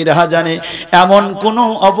 ছিনতাই, রাহাজানি এমন কোনো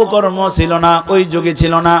অপকর্ম ছিল না ওই যুগে,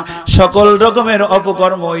 ছিল না। সকল রকমের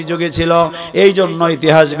অপকর্ম ওই যুগে ছিল। এই জন্য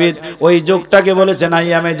ইতিহাসবিদ ওই যুগটাকে বলেছেন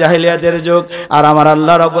আইয়ামে জাহিলিয়াতের যুগ। আর আমার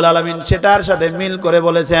আল্লাহ রাব্বুল আলামিন সেটার সাথে মিল করে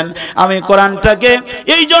বলেছেন, আমি কোরআনটাকে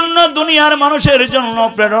এই জন্য দুনিয়ার মানুষের জন্য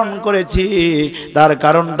প্রেরণ করেছি। তার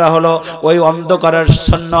কারণটা হলো, ওই অন্ধকারের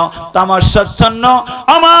তামাশাচ্ছন্ন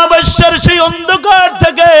অমাবস্যার সেই অন্ধকার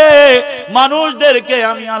থেকে মানুষদেরকে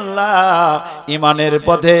আমি আল্লাহ ঈমানের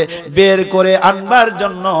পথে বের করে আনবার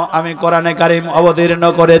জন্য আমি কোরআনে কারীম অবতীর্ণ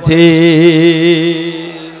করেছি।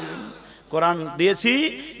 কোরআন দিয়েছি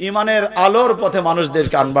ঈমানের আলোর পথে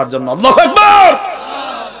মানুষদেরকে আনবার জন্য। আল্লাহু আকবার।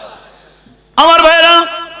 আমার ভাইরা,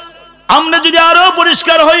 আমরা যদি আরো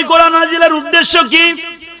পরিষ্কার হই, কোরআন নাজিলের উদ্দেশ্য কি?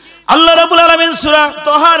 আল্লাহ রাব্বুল আলামিন সূরা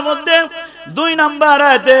তাহার মধ্যে 2 নম্বর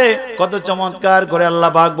আয়াতে কত চমৎকার করে আল্লাহ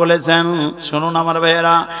পাক বলেছেন, শুনুন আমার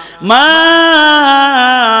ভাইয়েরা, মা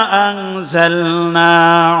আনজালনা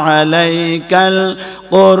আলাইকাল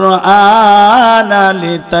কুরআনা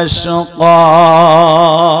লিতাশকা।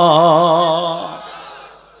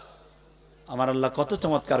 আমার আল্লাহ কত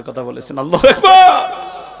চমৎকার কথা বলেছেন। আল্লাহু আকবার।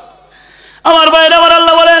 আমার ভাইয়েরা, আমার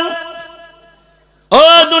আল্লাহ বলেন, ও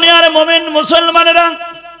দুনিয়ার মুমিন মুসলমানেরা,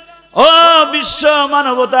 ও বিশ্ব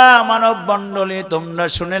মানবতা, মানব মণ্ডলী, তোমরা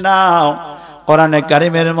শুনে নাও, কোরআনে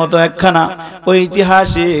কারীমের মতো একখানা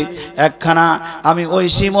ঐতিহাসিক, একখানা আমি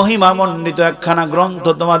ঐশী মহিমা মণ্ডিত একখানা গ্রন্থ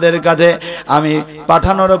তোমাদের কাছে আমি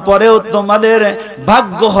পাঠানোর পরেও তোমাদের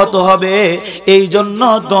ভাগ্য হত হবে। এই জন্য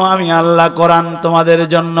তো আমি আল্লাহ কোরআন তোমাদের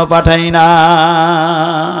জন্য পাঠাই না।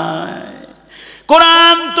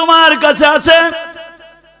 কোরআন তোমার কাছে আছে,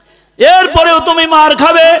 এরপরেও তুমি মার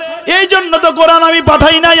খাবে, এই জন্য তো কোরআন আমি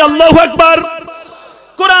পাঠাই নাই। আল্লাহু আকবার।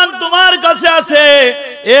 কোরআন তোমার কাছে আছে,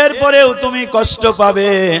 এরপরেও তুমি কষ্ট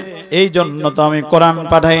পাবে, এই জন্য তো আমি কোরআন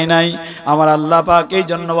পাঠাই নাই। আমার আল্লাহ পাক এই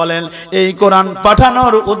জন্য বলেন এই কোরআন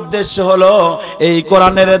পাঠানোর উদ্দেশ্য হলো এই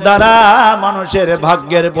কোরআনের দ্বারা মানুষের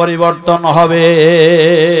ভাগ্যের পরিবর্তন হবে।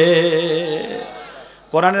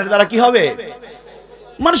 কোরআনের দ্বারা কি হবে?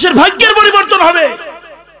 মানুষের ভাগ্যের পরিবর্তন হবে।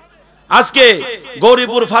 আজকে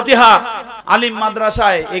গৌরীপুর ফাতিহা আলিম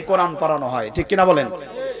মাদ্রাসায় এই কোরআন পড়ানো হয়, ঠিক কিনা বলেন?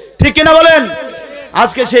 ঠিক কিনা বলেন?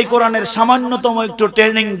 আজকে সেই কোরআনের সামান্যতম একটু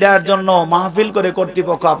ট্রেনিং দেওয়ার জন্য মাহফিল করে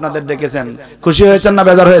কর্তৃপক্ষ আপনাদের ডেকেছেন। খুশি হয়েছেন না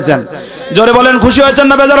বেজার হয়েছেন? জোরে বলেন, খুশি হয়েছেন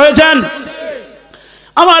না বেজার হয়েছেন?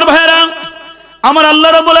 আমার ভাইরা, আমার আল্লাহ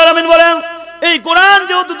রাব্বুল আলামিন বলেন এই কোরআন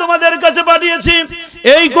যেহেতু তোমাদের কাছে পাঠিয়েছি,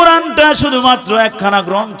 এই কোরআনটা শুধুমাত্র একখানা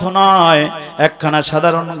গ্রন্থ নয়, একখানা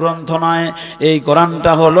সাধারণ গ্রন্থ নয়। এই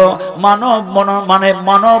কোরআনটা হলো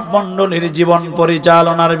মানব মণ্ডলীর জীবন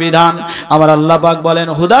পরিচালনার বিধান। আমার আল্লাহ পাক বলেন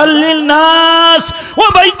হুদাল লিন-নাস ওয়া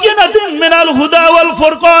বায়্যিনাতিন মিনাল হুদা ওয়াল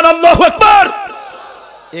ফুরকান। আল্লাহু আকবার।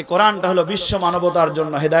 এই কোরআনটা হলো বিশ্ব মানবতার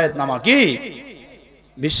জন্য হেদায়েতনামা। কি?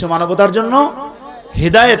 বিশ্ব মানবতার জন্য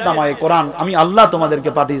হিদায়াতনামা। এই কোরআন আমি আল্লাহ তোমাদেরকে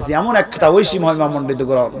পাঠিয়েছি এমন একটা ঐশী মহিমামণ্ডিত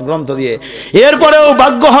গ্রন্থ দিয়ে। এরপরেও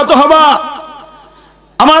ভাগ্য হত হবা।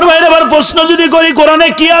 আমার ভাইরা, আবার প্রশ্ন যদি করি কোরআনে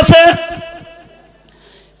কি আছে,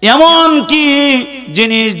 এমন কি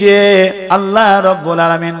জিনিস দিয়ে আল্লাহ রাব্বুল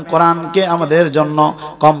আলামিন কোরআনকে আমাদের জন্য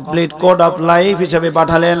কমপ্লিট কোড অফ লাইফ হিসেবে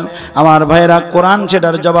পাঠালেন? আমার ভাইরা, কোরআন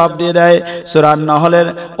সেটার জবাব দিয়ে দেয়। সূরা নহলের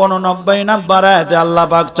 89 নম্বর আয়াতে আল্লাহ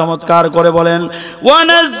পাক চমৎকার করে বলেন ওয়া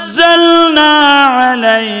নাযালনা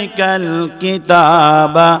আলাইকাল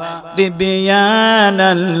কিতাবা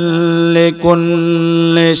তিবয়ানাল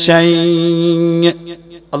লিকুল্লি শাই।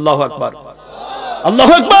 আল্লাহু আকবার,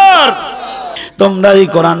 আল্লাহু আকবার। তোমরা এই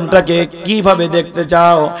কোরআনটাকে কিভাবে দেখতে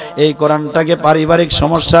চাও? এই কোরআনটাকে পারিবারিক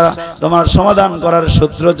সমস্যা তোমার সমাধান করার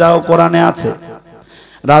সূত্র চাও, কোরআনে আছে।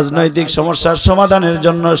 রাজনৈতিক সমস্যার সমাধানের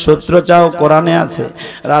জন্য সূত্র চাও, কোরআনে আছে।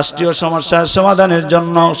 রাষ্ট্রীয় সমস্যার সমাধানের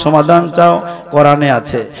জন্য সমাধান চাও, কোরআনে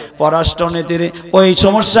আছে। পররাষ্ট্রনীতির ওই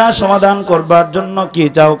সমস্যা সমাধান করবার জন্য কি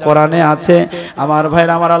চাও, কোরআনে আছে। আমার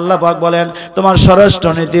ভাইরা, আমার আল্লাহ পাক বলেন তোমার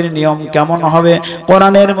স্বরাষ্ট্রনীতির নিয়ম কেমন হবে,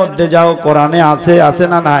 কোরআনের মধ্যে যাও, কোরআনে আছে। আছে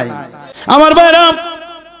না নাই? আমার ভাইরা,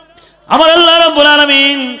 আমার আল্লাহ রাব্বুল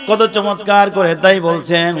আলামিন কত চমৎকার করে তাই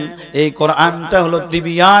বলছেন এই কোরআনটা হলো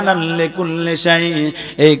তিবয়ানাল লিকুল্লি শাই।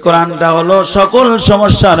 এই কোরআনটা হলো সকল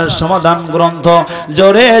সমস্যার সমাধান গ্রন্থ।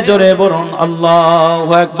 জোরে জোরে বলুন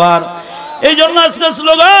আল্লাহু আকবার। এই জন্য আজকে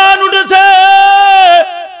স্লোগান উঠেছে,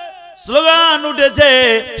 স্লোগান উঠেছে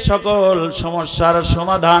সকল সমস্যার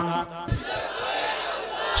সমাধান,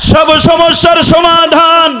 সব সমস্যার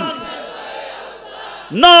সমাধান।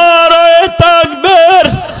 নারে তাকবীর,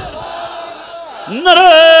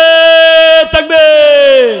 নারে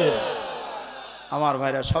তাকবীর। আমার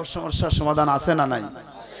ভাইরা, সব সমস্যার সমাধান আছে না নাই?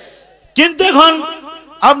 কিন্তু এখন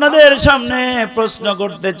আপনাদের সামনে প্রশ্ন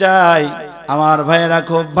করতে চাই, আমার ভাইয়েরা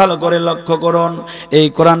খুব ভালো করে লক্ষ্য করুন। এই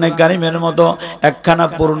কোরআনে কারিমের মতো একখানা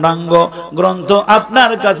পূর্ণাঙ্গ গ্রন্থ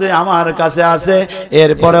আপনার কাছে আমার কাছে আছে।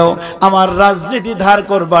 এরপরেও আমার রাজনীতি ধার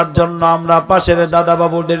করবার জন্য আমরা পাশের দাদা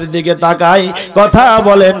বাবুদের দিকে তাকাই। কথা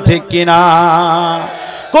বলেন ঠিক কিনা?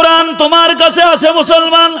 কোরআন তোমার কাছে আছে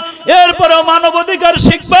মুসলমান, এরপরেও মানবাধিকার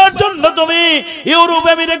শিখবার জন্য তুমি ইউরোপ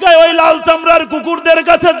আমেরিকায় ওই লাল চামড়ার কুকুরদের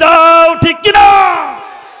কাছে যাও, ঠিক কিনা?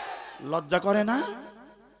 লজ্জা করে না?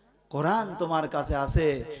 কোরআন তোমার কাছে আছে।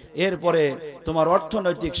 এরপরে তোমার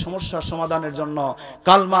অর্থনৈতিক সমস্যার সমাধানের জন্য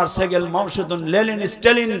কার্ল মার্কস, হেগেল, মাও সেতুং, লেনিন,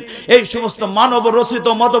 স্ট্যালিন এই সমস্ত মানব রচিত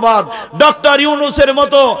মতবাদ, ডক্টর ইউনূসের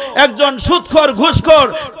মতো একজন সুদখোর ঘুষখোর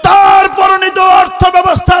তার প্রণীত অর্থ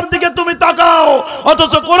ব্যবস্থার দিকে তুমি তাকাও,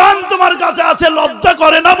 অথচ কোরআন তোমার কাছে আছে। লজ্জা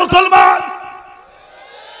করে না মুসলমান?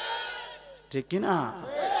 ঠিক কিনা?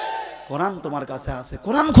 কোরআন তোমার কাছে আছে,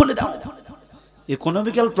 কোরআন খুলে দাও।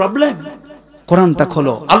 ইকোনমিক্যাল প্রবলেম, কোরআনটা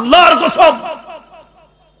খোলো। আল্লাহর কসম,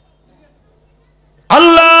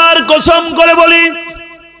 আল্লাহর কসম করে বলি,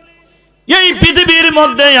 এই পৃথিবীর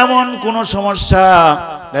মধ্যে এমন কোন সমস্যা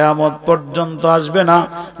কিয়ামত পর্যন্ত আসবে না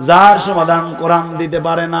যার সমাধান কোরআন দিতে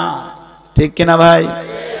পারে না। ঠিক কিনা ভাই?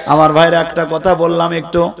 আমার ভাইরা, একটা কথা বললাম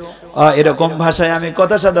একটু এরকম ভাষায় আমি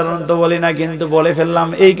কথা সাধারণত বলি না, কিন্তু বলে ফেললাম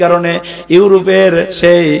এই কারণে। ইউরোপের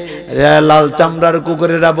সেই লাল চামড়ার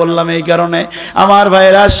কুকুরেরা বললাম এই কারণে। আমার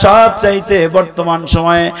ভাইরা, সব চাইতে বর্তমান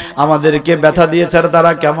সময়ে আমাদেরকে ব্যথা দিয়েছে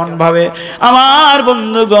তারা কেমন ভাবে? আমার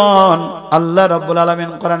বন্ধুগণ, আল্লাহ রাব্বুল আলামিন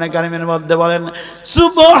কোরআনে কারিমের মধ্যে বলেন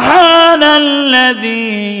সুবহানাল্লাযী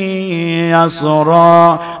আসরা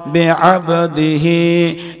বিআবদিহি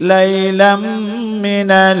লাইলাম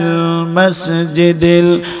মিনাল মাসজিদিল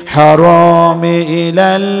হারাম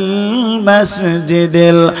ইলাল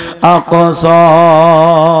মাসজিদিল আকসা।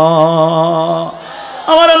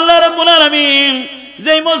 আমার আল্লাহ রাব্বুল আলামিন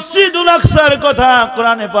যে মসজিদুল আকসার কথা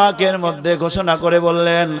কোরআনে পাকের মধ্যে ঘোষণা করে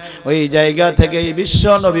বললেন, ওই জায়গা থেকেই বিশ্ব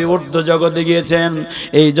নবী ঊর্ধ্ব জগতে গিয়েছেন।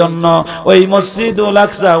 এই জন্য ওই মসজিদুল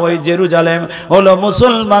আকসা, ওই জেরুজালেম হলো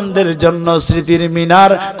মুসলমানদের জন্য স্মৃতির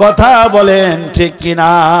মিনার। কথা বলেন ঠিক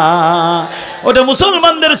কিনা? ওটা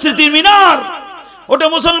মুসলমানদের স্মৃতির মিনার, ওটা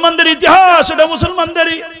মুসলমানদের ইতিহাস, ওটা মুসলমানদের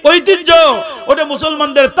ঐতিহ্য, ওটা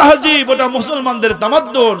মুসলমানদের তাহজিব, ওটা মুসলমানদের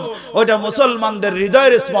তামাদ্দুন, ওটা মুসলমানদের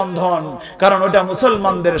হৃদয়ের স্পন্দন। কারণ ওটা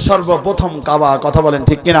মুসলমানদের সর্বপ্রথম কাবা। কথা বলেন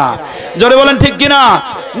ঠিক কিনা? জোরে বলেন ঠিক কিনা?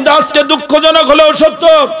 আজকে দুঃখজনক হলেও সত্য,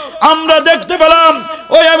 আমরা দেখতে পেলাম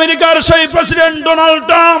ওই আমেরিকার সেই প্রেসিডেন্ট ডোনাল্ড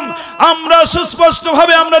ট্রাম্প, আমরা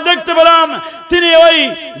সুস্পষ্টভাবে আমরা দেখতে পেলাম তিনি ওই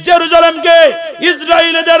জেরুজালেমকে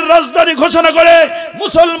ইসরায়েলের রাজধানী ঘোষণা করে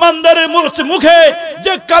মুসলমানদের মুখে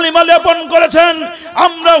যে কালিমা লেপন করেছেন।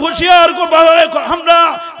 আমরা হুঁশিয়ার, আমরা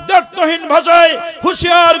দ্ব্যর্থহীন ভাষায়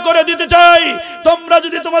হুঁশিয়ার করে দিতে চাই, তোমরা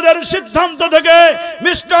যদি তোমাদের সিদ্ধান্ত থেকে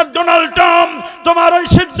মিস্টার ডোনাল্ড ট্রাম্প, তোমার ওই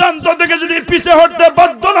সিদ্ধান্ত থেকে যদি পিছে হটতে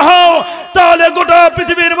বাধ্য না হও, তাহলে গোটা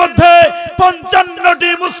পৃথিবীর মধ্যে 55টি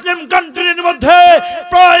মুসলিম কান্ট্রির মধ্যে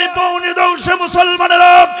প্রায় 2.25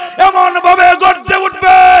 মুসলমানেরা এমন ভাবে গর্জে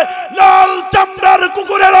উঠবে, লাল চামড়ার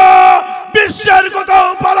কুকুরেরা বিশ্বের কোথাও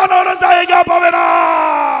পালানোর জায়গা পাবে না।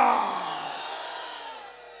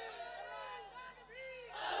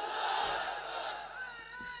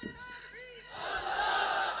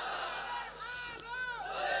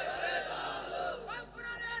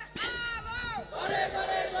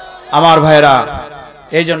 আমার ভাইরা,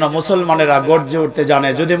 এই জন্য মুসলমানেরা গর্জে উঠতে জানে।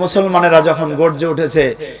 যদি মুসলমানেরা যখন গর্জে উঠেছে,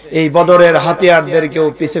 এই বদরের হাতিয়ারদের কেউ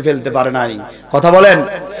পিছে ফেলতে পারে নাই। কথা বলেন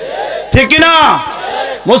ঠিক কিনা?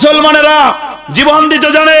 মুসলমানেরা জীবন দিতে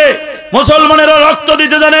জানে, মুসলমানেরা রক্ত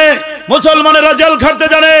দিতে জানে, মুসলমানেরা জেল খাটতে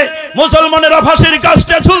জানে, মুসলমানেরা ফাঁসির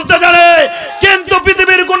কাস্টে ঝুলতে জানে, কিন্তু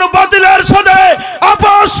পৃথিবীর কোন বাতিলের সাথে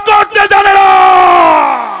আপোষ করতে জানে না।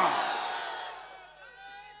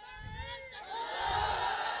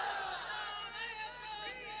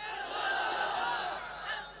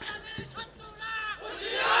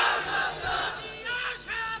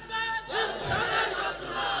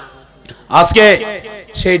 আজকে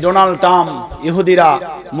সেই ডোনাল্ড ট্রাম্প, ইহুদিরা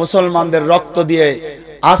মুসলমানদের রক্ত দিয়ে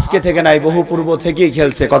আজকে থেকে নাই, বহু পূর্ব থেকেই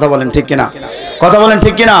খেলছে। কথা বলেন ঠিক কিনা? কথা বলেন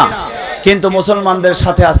ঠিক কিনা? কিন্তু মুসলমানদের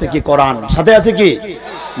সাথে আছে কি? কোরআন সাথে আছে কি?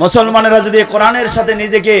 মুসলমানেরা যদি কোরআনের সাথে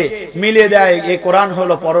নিজেকে মিলিয়ে দেয়, এই কোরআন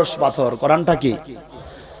হলো পরশ পাথর। কোরআনটা কি?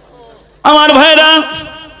 আমার ভাইরা,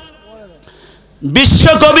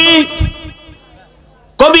 বিশ্বকবি,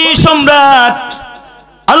 কবি সম্রাট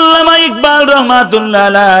আল্লামা ইকবাল রহমাতুল্লাহ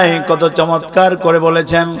আলাইহি কত চমৎকার করে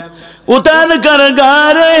বলেছেন, উতার কর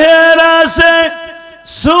গারে হেরা সে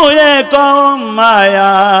সুয়ে কম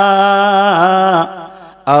মায়া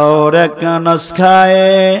और एक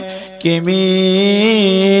नुस्खाए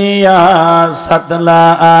किमिया सतला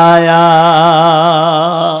आया।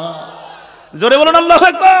 जोरे बोलুন আল্লাহু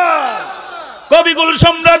আকবার। কবিকুল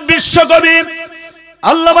সম্রাট বিশ্বকবি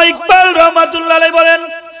আল্লামা ইকবাল রহমাতুল্লাহ আলাইহি বলেন,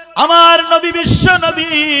 আমার নবী বিশ্ব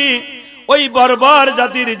নবী ওই বর্বর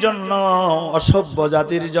জাতির জন্য, অসভ্য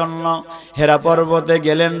জাতির জন্য হেরা পর্বতে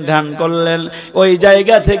গেলেন, ধ্যান করলেন। ওই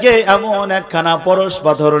জায়গা থেকে এমন একখানা পরশ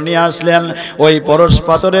পাথর নিয়ে আসলেন। ওই পরশ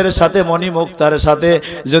পাথরের সাথে মণিমুক্তার সাথে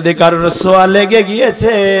যদি কারোর ছোঁয়া লেগে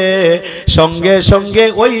গিয়েছে, সঙ্গে সঙ্গে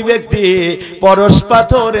ওই ব্যক্তি পরশ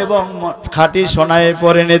পাথর এবং খাঁটি সোনায়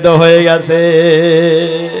পরিণত হয়ে গেছে।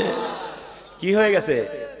 কি হয়ে গেছে?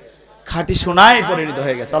 খাঁটি সোনায় পরিণত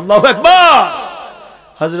হয়ে গেছে। আল্লাহু আকবার।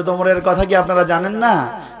 হযরত ওমরের কথা কি আপনারা জানেন না?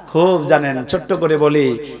 খুব জানেন। ছোট্ট করে বলি,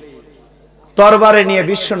 তরবারে নিয়ে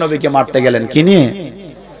বিশ্ব নবীকে মারতে গেলেন। কি নিয়ে?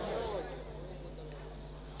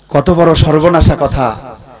 কত বড় সর্বনাশা কথা!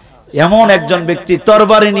 এমন একজন ব্যক্তি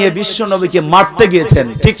তরবারে নিয়ে বিশ্ব নবীকে মারতে গিয়েছেন।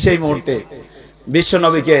 ঠিক সেই মুহূর্তে বিশ্ব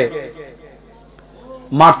নবীকে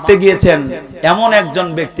মারতে গিয়েছেন এমন একজন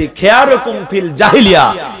ব্যক্তি, খেয়ারকুম ফিল জাহিলিয়া,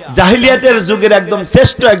 জাহিলিয়াতের যুগের একদম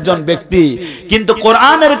শ্রেষ্ঠ একজন ব্যক্তি, কিন্তু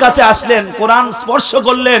কোরআনের কাছে আসলেন, কোরআন স্পর্শ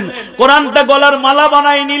করলেন, কোরআনটা গলার মালা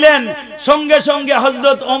বানাই নিলেন। সঙ্গে সঙ্গে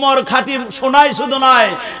হযরত ওমর খাঁটি সোনায় শুধু নয়,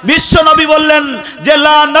 বিশ্ব নবী বললেন যে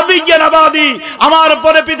লা নবিয়্যা বাদি, আমার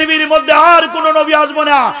পরে পৃথিবীর মধ্যে আর কোন নবী আসবে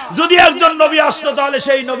না। যদি একজন নবী আসতো তাহলে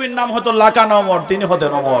সেই নবীর নাম হতো লাকান ওমর, তিনি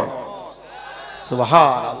হতেন ওমর।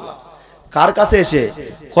 সুবহানাল্লাহ। কার কাছে এসে?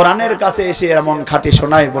 কোরআনের কাছে এসে এমন খাঁটি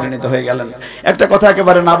সোনায় পরিণত হয়ে গেলেন। একটা কথা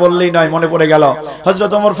একেবারে না বললেই নয়, মনে পড়ে গেল।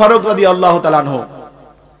 হযরত ওমর ফারুক রাদিয়াল্লাহু তাআলা আনহু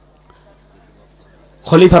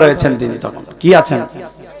খলিফা রয়েছেন। তিনি তখন কি আছেন?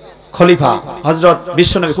 খলিফা। হযরত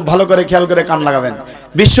বিশ্বনবী, খুব ভালো করে খেয়াল করে কান লাগাবেন,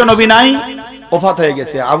 বিশ্বনবী নাই, ওফাত হয়ে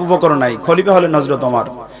গেছে। আবু বকর নাই, খলিফা হলেন হযরত ওমর।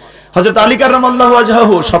 হযরত আলী কাররামাল্লাহু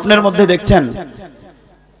ওয়াজহাহু স্বপ্নের মধ্যে দেখছেন,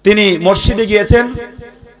 তিনি মসজিদে গিয়েছেন,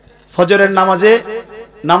 ফজরের নামাজে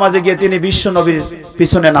নামাজে গিয়ে তিনি বিশ্ব নবীর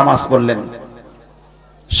পিছনে নামাজ পড়লেন।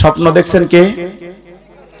 স্বপ্ন দেখছেন কে?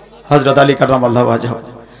 হযরত আলী কারামাল্লাহু ওয়াজহু।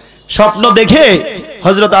 স্বপ্ন দেখে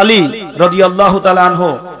হযরত আলী রাদিয়াল্লাহু তাআলা আনহু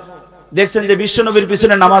দেখছেন যে বিশ্ব নবীর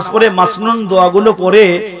পিছনে নামাজ পড়ে মাসনুন দোয়াগুলো পড়ে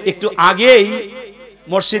একটু আগেই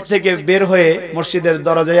মসজিদ থেকে বের হয়ে মসজিদের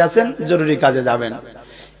দরজায় আছেন, জরুরি কাজে যাবেন।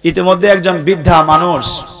 ইতিমধ্যে একজন বৃদ্ধা মানুষ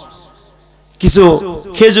কিছু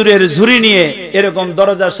খেজুরের ঝুড়ি নিয়ে এরকম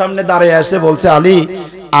দরজার সামনে দাঁড়িয়ে আসে, বলছে আলী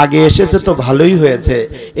আগে এসেছে তো ভালোই হয়েছে,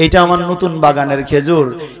 এটা আমার নতুন বাগানের খেজুর,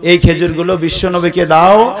 এই খেজুরগুলো বিশ্বনবীকে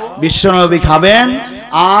দাও, বিশ্বনবী খাবেন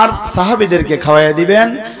আর সাহাবীদেরকে খাওয়াইয়া দিবেন,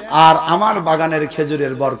 আর আমার বাগানের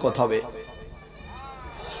খেজুরের বরকত হবে।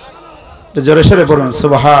 জোরে সোরে পড়ুন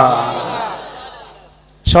সুবহান।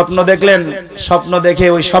 স্বপ্ন দেখলেন, স্বপ্ন দেখে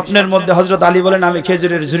ওই স্বপ্নের মধ্যে হযরত আলী বলেন আমি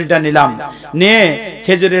খেজুরের ঝুড়িটা নিলাম, নিয়ে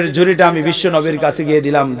খেজুরের ঝুড়িটা আমি বিশ্ব নবীর কাছে গিয়ে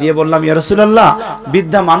দিলাম, দিয়ে বললাম ইয়া রাসূলুল্লাহ,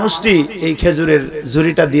 বৃদ্ধা মানুষটি এই খেজুরের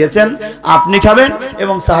ঝুড়িটা দিয়েছেন, আপনি খাবেন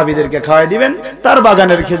এবং সাহাবীদেরকে খাওয়াই দিবেন, তার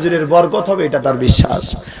বাগানের খেজুরের বরকত হবে, এটা তার বিশ্বাস।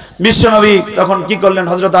 বিশ্বনবী তখন কি করলেন?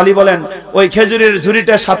 হযরত আলী বলেন ওই খেজুরের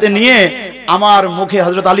ঝুড়িটা সাথে নিয়ে আমার মুখে,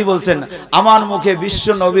 হযরত আলী বলছেন আমার মুখে বিশ্ব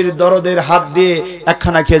নবীর দরদের হাত দিয়ে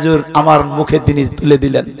একখানা খেজুর আমার মুখে তিনি তুলে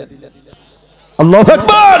দিলেন। আল্লাহু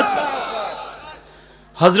আকবার।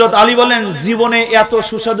 হযরত আলী বলেন জীবনে এত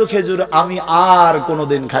সুস্বাদু খেজুর আমি আর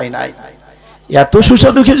কোনোদিন খাই নাই, এত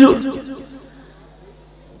সুস্বাদু খেজুর।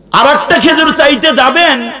 আর একটা খেজুর চাইতে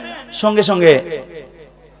যাবেন, সঙ্গে সঙ্গে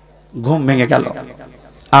ঘুম ভেঙে গেল,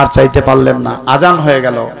 আর চাইতে পারলেন না। আজান হয়ে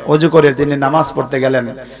গেল, ওযু করে তিনি নামাজ পড়তে গেলেন।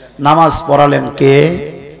 নামাজ পড়ালেন কে?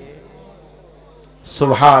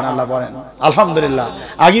 সুবহানাল্লাহ বলেন। আলহামদুলিল্লাহ।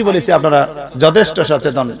 আগেই বলেছি আপনারা যথেষ্ট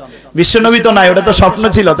সচেতন। বিশ্বনবী তো নাই, ওটা তো স্বপ্ন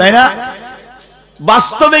ছিল, তাই না?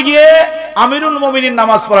 বাস্তবে গিয়ে আমিরুল মুমিনিন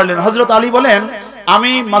নামাজ পড়ালেন। হযরত আলী বলেন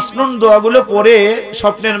আমি মাসনুন দোয়াগুলো পড়ে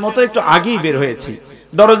স্বপ্নের মতো একটু আগেই বের হয়েছি,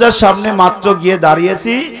 দরজার সামনে মাত্র গিয়ে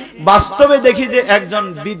দাঁড়িয়েছি, বাস্তবে দেখি যে একজন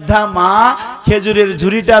বৃদ্ধা মা খেজুরের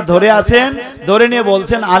ঝুড়িটা ধরে আছেন, ধরে নিয়ে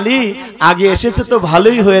বলছেন আলী আগে এসেছে তো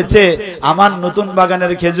ভালোই হয়েছে, আমার নতুন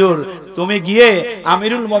বাগানের খেজুর তুমি গিয়ে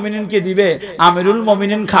আমিরুল মুমিনিনকে দিবে, আমিরুল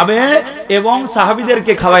মুমিনিন খাবে এবং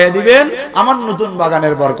সাহাবীদেরকে খাওয়াইয়া দিবেন, আমার নতুন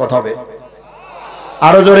বাগানের বরকত হবে।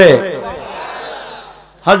 আরো জোরে।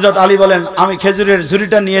 হযরত আলী বলেন আমি খেজুরের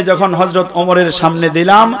ঝুড়িটা নিয়ে যখন হযরত ওমরের সামনে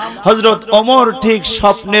দিলাম, হযরত ওমর ঠিক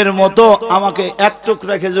স্বপ্নের মতো আমাকে এক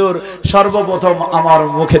টুকরা খেজুর সর্বপ্রথম আমার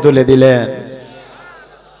মুখে তুলে দিলেন।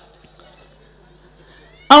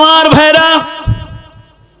 আমার ভাইরা,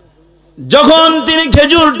 যখন তিনি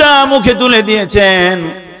খেজুরটা মুখে তুলে দিয়েছেন,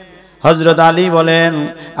 হযরত আলী বলেন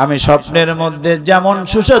আমি স্বপ্নের মধ্যে যেমন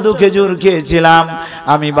সুস্বাদু খেজুর খেয়েছিলাম,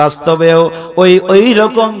 আমি বাস্তবেও ওই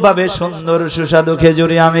রকম ভাবে সুন্দর সুস্বাদু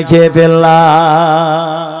খেজুরই আমি খেয়ে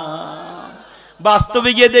ফেললাম। বাস্তবে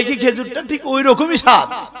গিয়ে দেখি খেজুরটা ঠিক ওই রকমই স্বাদ,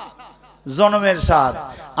 জনমের স্বাদ।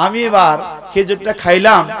 আমি এবার খেজুরটা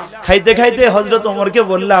খাইলাম, খাইতে খাইতে হযরত ওমরকে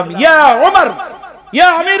বললাম ইয়া ওমর, ইয়া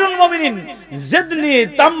আমিরুল মুমিনিন, জিদনি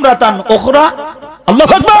তামরাতান উখরা।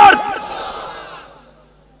 আল্লাহু আকবার।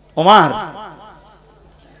 ওমর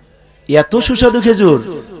এত সুস্বাদু খেজুর,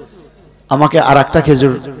 আমাকে আর একটা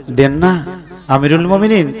খেজুর দেন না। আমিরুল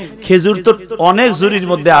মুমিনিন, খেজুর তো অনেক ঝুড়ির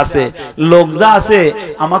মধ্যে আছে, লোক যা আছে,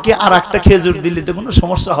 আমাকে আর একটা খেজুর দিলে তো কোনো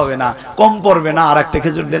সমস্যা হবে না, কম পড়বে না, আর একটা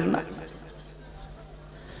খেজুর দেন না।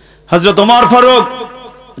 হযরত ওমর ফারুক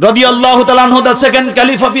রাদিয়াল্লাহু তাআলা আনহু, the second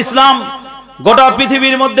caliph of Islam, গোটা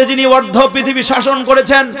পৃথিবীর মধ্যে যিনি অর্ধ পৃথিবী শাসন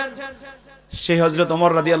করেছেন, সেই হযরত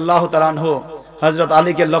ওমর রাদিয়াল্লাহু তাআলা আনহু হযরত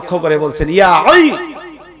আলীকে লক্ষ্য করে বলছেন ইয়া আলী,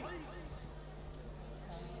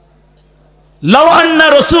 লাউ আন্না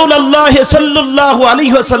রাসূলুল্লাহ সাল্লাল্লাহু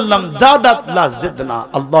আলাইহি ওয়াসাল্লাম জাদাত লা জিদনা।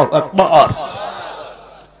 আল্লাহু আকবার।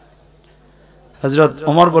 হযরত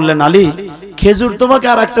ওমর বললেন আলী, খেজুর তোমাকে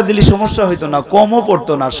আর একটা দিলে সমস্যা হইতো না, কমও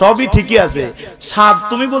পড়তো না, সবই ঠিকই আছে, স্বাদ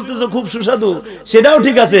তুমি বলতেছো খুব সুস্বাদু, সেটাও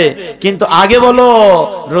ঠিক আছে, কিন্তু আগে বলো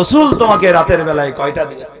রাসূল তোমাকে রাতের বেলায় কয়টা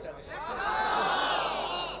দিয়েছে?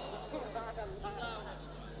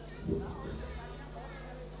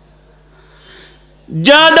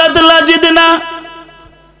 জাদাত লা জিদনা।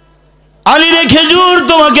 আলী রে, খেজুর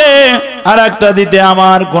তোমাকে আর একটা দিতে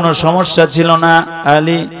আমার কোনো সমস্যা ছিল না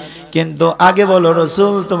আলী, কিন্তু আগে বলো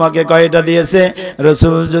রাসূল তোমাকে কয়টা দিয়েছে?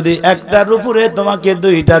 রাসূল যদি একটার উপরে তোমাকে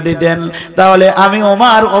দুইটা দিতেন, তাহলে আমি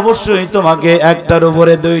ওমর অবশ্যই তোমাকে একটার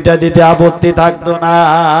উপরে দুইটা দিতে আপত্তি থাকতো না।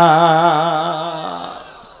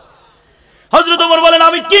 হযরত ওমর বলেন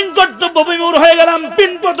আমি কিংকর্তব্য বিমূঢ় হয়ে গেলাম,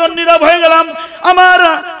 পিনপতন নীরব হয়ে গেলাম, আমার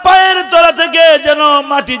পায়ের তলা থেকে যেন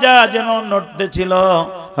মাটি যা যেন নড়তে ছিল।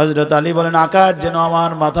 হযরত আলী বলেন আকাশ যেন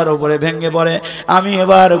আমার মাথার উপরে ভেঙে পড়ে। আমি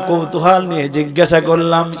এবার কৌতূহল নিয়ে জিজ্ঞাসা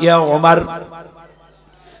করলাম ইয়া ওমর,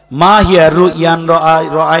 মা হিয়া রুয়ান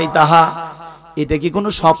রাআইতাহা, এটা কি কোনো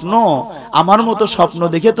স্বপ্ন? আমার মতো স্বপ্ন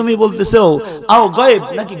দেখে তুমি বলতেছো? আও গায়েব,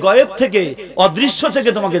 নাকি গায়েব থেকে, অদৃশ্য থেকে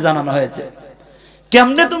তোমাকে জানানো হয়েছে?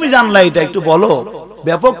 কেমনে তুমি জানলা এটা একটু বলো।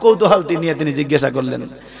 ব্যাপক কৌতূহল তিনি জিজ্ঞাসা করলেন।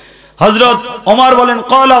 হযরত ওমর বলেন,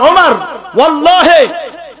 ক্বালা ওমর ওয়াল্লাহি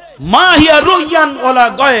মা হিয়া রুয়ান ওয়ালা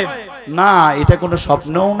গায়েব, না এটা কোনো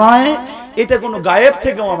স্বপ্নও নয়, এটা কোনো গায়েব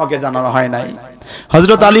থেকেও আমাকে জানানো হয় নাই।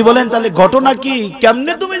 হযরত আলী বলেন, তাহলে ঘটনা কি?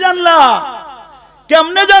 কেমনে তুমি জানলা?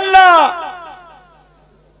 কেমনে জানলা?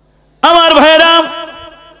 আমার ভাইরা,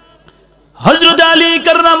 হযরত আলী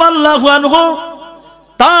কাররামাল্লাহু আনহু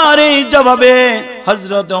তার এই জবাবে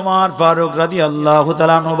হযরত ওমর ফারুক রাদিয়াল্লাহু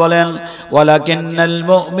তাআলা আনহু বলেন, ওয়ালাকিন্নাল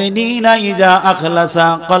মুমিনিনা ইযা আখলাসা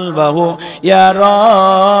কলবাহু ইয়ারা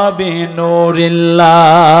বিনুরিল্লাহ।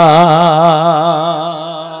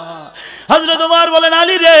 হযরত ওমর বলেন,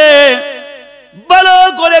 আলী রে, ভালো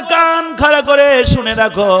করে কান খাড়া করে শুনে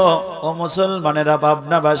রাখো, ও মুসলমানেরা,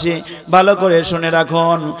 পাবনাবাসী ভালো করে শুনে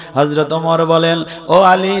রাখুন। হযরত ওমর বলেন, ও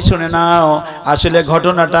আলী শুনে নাও, আসলে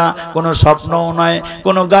ঘটনাটা কোনো স্বপ্নও নয়,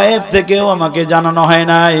 কোনো গায়েব থেকেও আমাকে জানানো হয়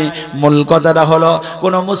নাই। মূল কথাটা হলো,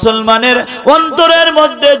 কোনো মুসলমানের অন্তরের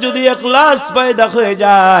মধ্যে যদি ইখলাস পয়দা হয়ে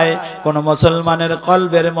যায়, কোনো মুসলমানের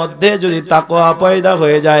কলবের মধ্যে যদি তাকওয়া পয়দা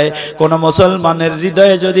হয়ে যায়, কোনো মুসলমানের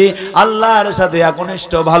হৃদয়ে যদি আল্লাহর সাথে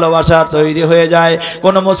একনিষ্ঠ ভালোবাসা তৈরি হয়ে যায়,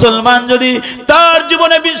 কোন মুসলমান যদি তার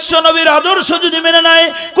জীবনে বিশ্ব নবীর আদর্শ যদি মেনে নেয়,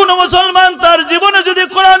 কোন মুসলমান তার জীবনে যদি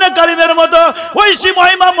কোরআনে কারিমের মতো ঐশী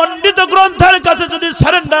মহিমা মণ্ডিত গ্রন্থের কাছে যদি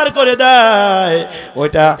সারেন্ডার করে দেয়,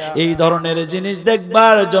 ওইটা এই ধরনের জিনিস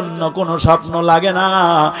দেখবার জন্য কোনো স্বপ্ন লাগে না,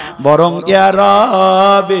 বরং ইয়া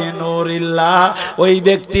রাব্বি নূরিল্লাহ, ওই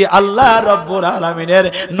ব্যক্তি আল্লাহ রাব্বুল আলামিনের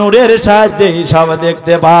নূরের সাহায্যে সব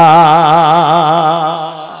দেখতে পায়।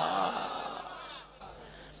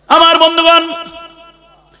 আমার বন্ধুগণ,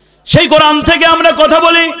 সেই কোরআন থেকে আমরা কথা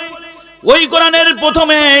বলি। ওই কোরআনের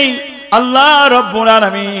প্রথমেই আল্লাহ রাব্বুল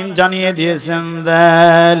আলামিন জানিয়ে দিয়েছেন,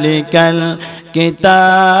 যালিকাল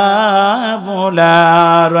কিতাবু লা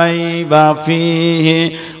রাইবা ফীহি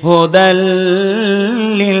হুদাল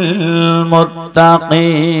লিল মুত্তাকিন।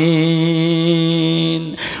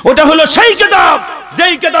 ওটা হলো সেই কিতাব,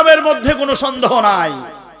 যেই কিতাবের মধ্যে কোনো সন্দেহ নাই।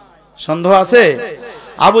 সন্দেহ আছে?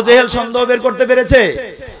 আবু জেহেল সন্দেহ বের করতে পেরেছে,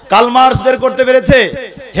 কার্ল মার্কস বের করতে পেরেছে,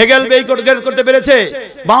 হেগেল বের করতে পেরেছে,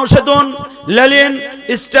 মাও Zedong, Lenin,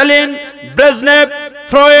 Stalin, Brezhnev,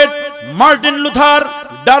 Freud, Martin Luther,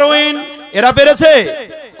 Darwin, এরা পেরেছে?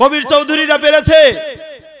 কবির চৌধুরীরা পেরেছে?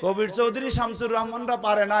 কবির চৌধুরী, শামসুর রহমানরা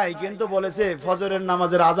পারে নাই, কিন্তু বলেছে ফজরের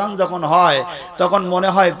নামাজের আজান যখন হয় তখন মনে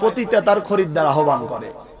হয় পতিতা তার খরিদ্দার আহ্বান করে।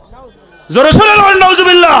 জোরে সোরে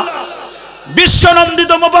নাউজুবিল্লাহ।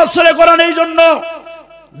 বিশ্বনন্দিত মুফাসসিরে কোরআন এই জন্য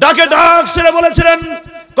ডাকে ডাক ছেড়ে বলেছিলেন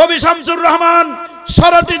কবি শামসুর রহমান,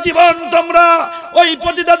 সারাটি জীবন তোমরা ওই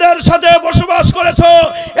পতিতাদের সাথে বসবাস করেছো,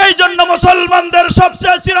 এই জন্য মুসলমানদের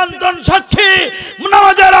সবচেয়ে চিরন্তন সাক্ষী,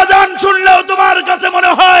 নামাজের আজান শুনলেও তোমার কাছে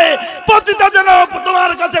মনে হয় পতিতা যেন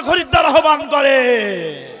তোমার কাছে খরিদ্দার আহ্বান করে।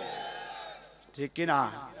 ঠিক কিনা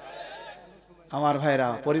আমার ভাইরা?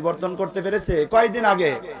 পরিবর্তন করতে পেরেছে? কয়েকদিন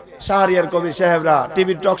আগে শাহরিয়ার কবির সাহেবরা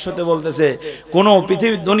টিভি টক শোতে বলতেছে, কোন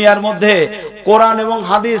পৃথিবীর দুনিয়ার মধ্যে কোরআন এবং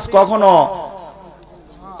হাদিস কখনো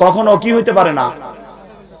কখনো কি হইতে পারে না।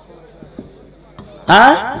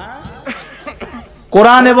 হ্যাঁ,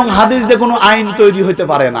 কোরআন এবং হাদিস দিয়ে কোনো আইন তৈরি হইতে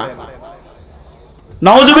পারে না।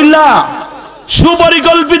 নাউজুবিল্লাহ।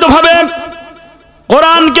 সুপরিকল্পিতভাবে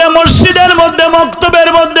কোরআনকে মসজিদের মধ্যে, মক্তবের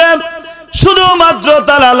মধ্যে শুধুমাত্র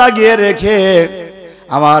তালা লাগিয়ে রেখে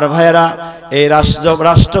আমার ভাইয়েরা এই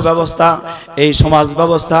রাষ্ট্র ব্যবস্থা, এই সমাজ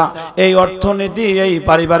ব্যবস্থা, এই অর্থনীতি, এই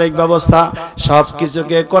পারিবারিক ব্যবস্থা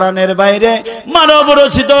সবকিছুকে কোরআনের বাইরে মানব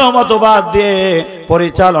রচিত মতবাদ দিয়ে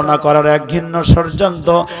পরিচালনা করার এক ঘৃণ্য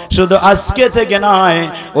ষড়যন্ত্র শুধু আজকে থেকে নয়,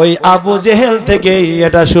 ওই আবু জেহেল থেকেই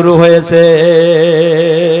এটা শুরু হয়েছে।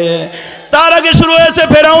 তার আগে শুরু হয়েছে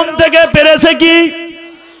ফেরাউন থেকে, পেরেছে কি?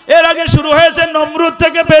 এর আগে শুরু হয়েছে নমরুদ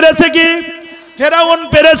থেকে, পেরেছে কি? ফেরাউন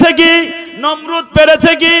পেরেছে কি? নমরুদ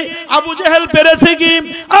পেরেছে কি? আবু জেহেল পেরেছে কি?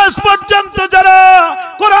 আজ পর্যন্ত যারা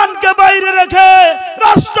কোরআনকে বাইরে রেখে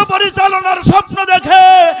রাষ্ট্র পরিচালনার স্বপ্ন দেখে,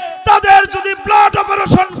 তাদের যদি ব্লাড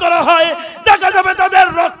অপারেশন করা হয় দেখা যাবে তাদের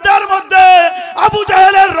রক্তের মধ্যে আবু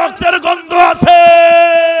জেহেলের রক্তের গন্ধ আছে।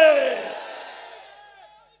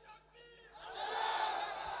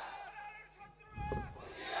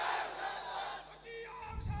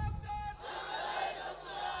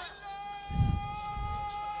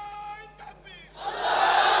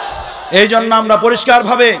 এই জন্য আমরা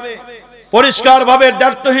পরিষ্কারভাবে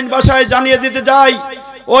দ্ব্যর্থহীন ভাষায় জানিয়ে দিতে চাই,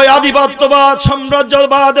 ওই আধিপত্যবাদ,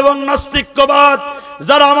 সাম্রাজ্যবাদ এবং নাস্তিক্যবাদ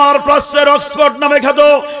যারা আমার প্রাচ্যের অক্সফোর্ড নামে খ্যাত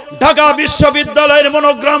ঢাকা বিশ্ববিদ্যালয়ের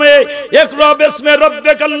মনোগ্রামে ইকরা বিসমি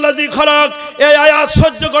রাব্বিকাল্লাযী খালাক এই আয়াত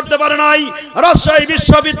সহ্য করতে পারে নাই, রাজশাহী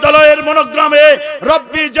বিশ্ববিদ্যালয়ের মনোগ্রামে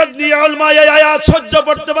রব্বি জিদনি ইলমা এই আয়াত সহ্য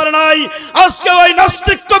করতে পারে নাই, আজকে ওই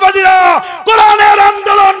নাস্তিকবাদীরা কোরআনের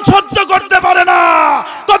আন্দোলন সহ্য করতে পারে না।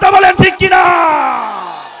 কথা বলেন ঠিক কিনা?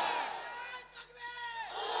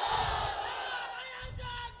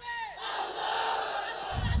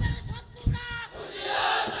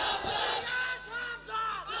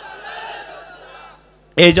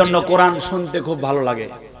 এই জন্য কোরআন শুনতে খুব ভালো লাগে,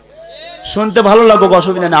 শুনতে ভালো লাগুক,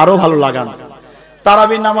 অসুবিধা নেই, আরো ভালো লাগান।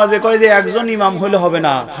 তারাবির নামাজে কয় যে একজন ইমাম হইলে হবে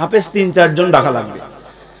না, হাফেজ ৩-৪ জন ডাকা লাগবে।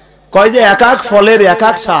 কয় যে এক এক ফলের এক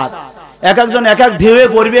এক স্বাদ, এক একজন এক এক ঢেউয়ে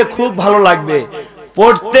পড়বে, খুব ভালো লাগবে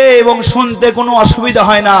পড়তে এবং শুনতে, কোনো অসুবিধা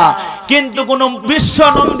হয় না। কিন্তু কোন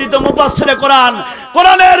বিশ্বনন্দিত মুফাসসিরে কোরআন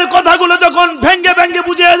কোরআনের কথাগুলো যখন ভেঙ্গে ভেঙ্গে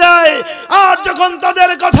বুঝিয়ে যায়, আর যখন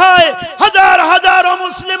তাদের কথায় হাজার হাজার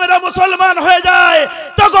মুসলিমেরা মুসলমান হয়ে যায়,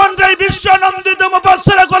 তখন এই বিশ্বনন্দিত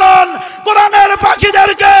মুফাসসিরে কোরআন কোরআনের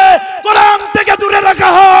পাখীদেরকে কোরআন থেকে দূরে রাখা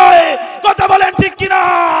হয়। কথা বলেন ঠিক কিনা?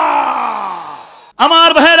 আমার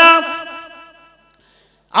ভাইরা,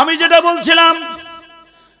 আমি যেটা বলছিলাম,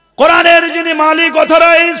 কোরআনের যিনি মালিক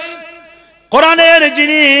অথরাইজ, কোরআনের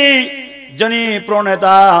যিনি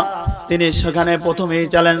প্রণেতা, তিনি সেখানে প্রথমেই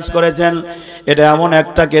চ্যালেঞ্জ করেছেন, এটা এমন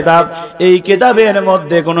একটা কিতাব, এই কিতাবের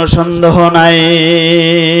মধ্যে কোনো সন্দেহ নাই।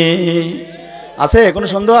 আছে? কোনো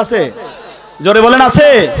সন্দেহ আছে? জোরে বলেন আছে?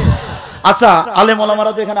 আচ্ছা, আলেম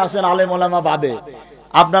ওলামারা তো এখানে আছেন, আলেম ওলামা বাদে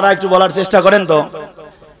আপনারা একটু বলার চেষ্টা করেন তো।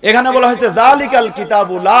 এখানে বলা হয়েছে যালিকাল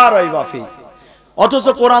কিতাবু লা রাইবা ফি, অথচ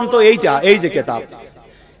কোরআন তো এইটা, এই যে কিতাব,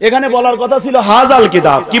 এখানে বলার কথা ছিল হাজাল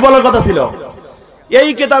কিতাব। কি বলার কথা ছিল? এই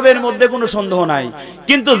কিতাবের মধ্যে কোনো সন্দেহ নাই।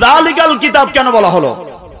 কিন্তু যালিকাল কিতাব কেন বলা হলো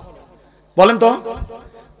বলেন তো?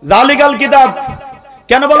 যালিকাল কিতাব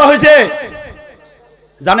কেন বলা হয়েছে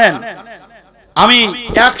জানেন? আমি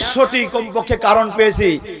 100টি কমপক্ষে কারণ পেয়েছি,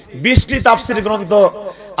 20টি তাফসীর গ্রন্থ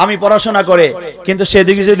আমি পড়াশোনা করে, কিন্তু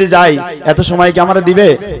সেদিকে যদি যাই এত সময় কি আমরা দিবে?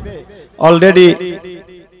 অলরেডি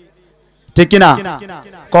ঠিক কিনা?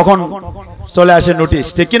 কখন চলে আসে নোটিশ,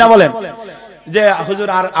 ঠিক কিনা বলেন? যে হুজুর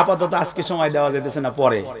আর আপাতত আজকে সময় দেওয়া যেতেছে না,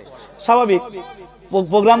 পরে। স্বাভাবিক,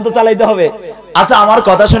 প্রোগ্রাম তো চালাইতে হবে। আচ্ছা, আমার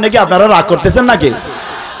কথা শুনে কি আপনারা রাগ করতেছেন নাকি?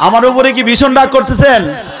 আমার উপরে কি ভীষণ রাগ করতেছেন?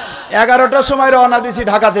 11টার সময় রওনা দিছি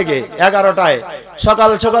ঢাকা থেকে, 11টায় সকাল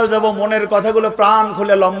সকাল যাব, মনের কথাগুলো প্রাণ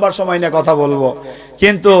খুলে লম্বা সময় নিয়ে কথা বলবো।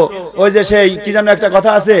 কিন্তু ওই যে সেই কি যেন একটা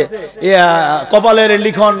কথা আছে, কপালের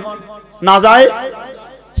লিখন না যায়,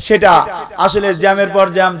 সেটা আসলে জ্যামের পর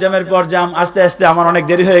জ্যাম, জ্যামের পর জ্যাম, আস্তে আস্তে আমার অনেক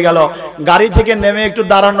দেরি হয়ে গেল। গাড়ি থেকে নেমে একটু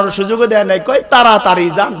দাঁড়ানোর সুযোগও দেয় নাই, কয় তাড়াতাড়ি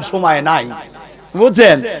যান, সময় নাই।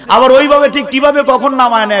 বুঝছেন? আবার ওইভাবে ঠিক কিভাবে কখন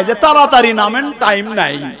নামায় নেয় যে তাড়াতাড়ি নামেন, টাইম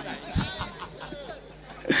নাই।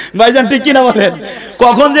 ভাইজান ঠিক কিনা বলেন?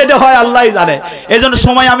 কখন যে এটা হয় আল্লাহই জানে। এই জন্য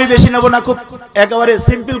সময় আমি বেশি নেব না, খুব একেবারে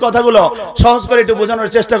সিম্পল কথাগুলো সহজ করে একটু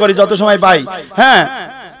বোঝানোর চেষ্টা করি যত সময় পাই। হ্যাঁ,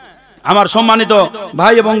 আমার সম্মানিত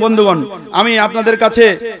ভাই এবং বন্ধুগণ, আমি আপনাদের কাছে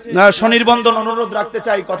স্বনির্বন্ধন অনুরোধ রাখতে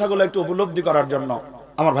চাই কথাগুলো একটু উপলব্ধি করার জন্য।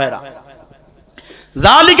 আমার ভাইরা,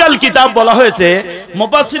 যালিকাল কিতাব বলা হয়েছে,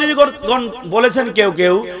 মুফাসসিরগণ বলেছেন কেউ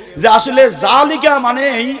কেউ যে আসলে যালিকা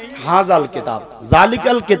মানেই হাজাল কিতাব,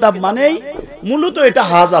 যালিকাল কিতাব মানেই মূলত এটা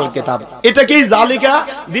হাজাল কিতাব, এটাকেই যালিকা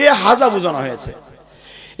দিয়ে হাজা বোঝানো হয়েছে।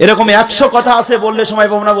 এরকম 100 কথা আছে, বললে সময়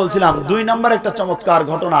পাবো না। বলছিলাম 2 নম্বর একটা চমৎকার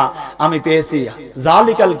ঘটনা আমি পেয়েছি,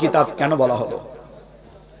 যালিকাল কিতাব কেন বলা হলো।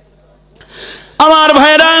 আমার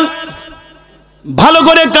ভাইরা ভালো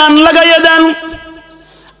করে কান লাগাইয়া দেন।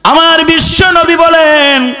 আমার বিশ্ব নবী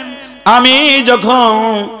বলেন, আমি যখন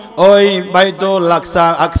ওই বাইতুল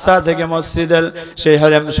আকসা থেকে মসজিদের সেই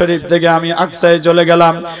হারাম শরীফ থেকে আমি আকসায় চলে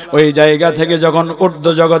গেলাম, ওই জায়গা থেকে যখন ঊর্ধ্ব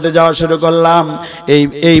জগতে যাওয়া শুরু করলাম,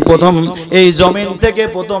 এই প্রথম এই জমিন থেকে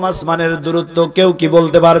প্রথম আসমানের দূরত্ব কেউ কি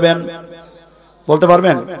বলতে পারবেন? বলতে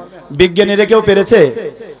পারবেন? বিজ্ঞানীরা কেউ পেরেছে?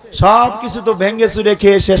 সব কিছু তো ভেঙে চুরে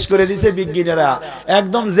খেয়ে শেষ করে দিছে বিজ্ঞানীরা।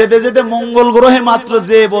 একদম যেতে যেতে মঙ্গল গ্রহে মাত্র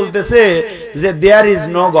যে বলতেছে যে দেয়ার ইজ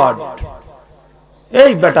নো গড।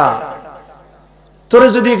 এই বেটা, তোরে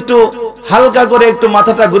যদি একটু হালকা করে একটু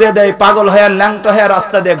মাথাটা ঘুরে দেয়, পাগল হয়ে ল্যাংটা হয়ে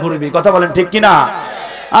রাস্তা দিয়ে ঘুরবি। কথা বলেন ঠিক কিনা?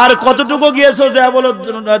 আর কতটুকু গিয়েছো যে বলো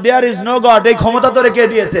দেয়ার ইজ নো গড, এই ক্ষমতা তোরে কে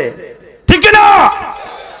দিয়েছে? ঠিক কিনা?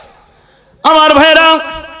 আমার ভাইরা,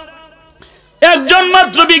 একজন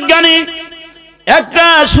মাত্র বিজ্ঞানী একটা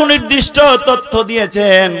সুনির্দিষ্ট তথ্য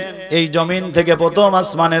দিয়েছেন, এই জমিন থেকে প্রথম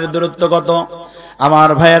আসমানের দূরত্ব কত। আমার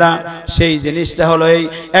ভাইয়েরা, সেই জিনিসটা হলো এই,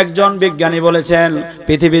 একজন বিজ্ঞানী বলেছেন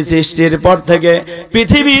পৃথিবী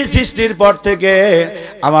সৃষ্টির পর থেকে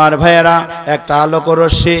আমার ভাইয়েরা একটা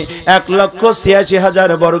আলোকরশ্মি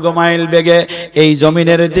 1,86,000 বর্গ মাইল বেগে এই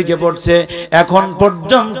জমিনের দিকে পড়ছে। এখন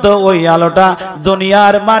পর্যন্ত ওই আলোটা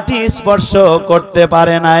দুনিয়ার মাটি স্পর্শ করতে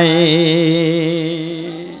পারে নাই।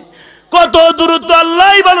 কত দূরত্ব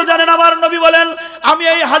আল্লাহই ভালো জানেন। আমার নবী বলেন, আমি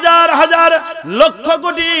এই হাজার হাজার লক্ষ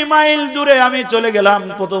কোটি মাইল দূরে আমি চলে গেলাম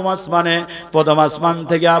প্রথম আসমান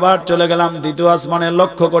থেকে আবার চলে গেলাম দ্বিতীয় আসমানে,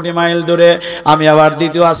 লক্ষ কোটি মাইল দূরে আমি আবার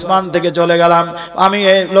দ্বিতীয় আসমান থেকে চলে গেলাম, আমি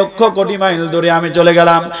এই লক্ষ কোটি মাইল দূরে আমি চলে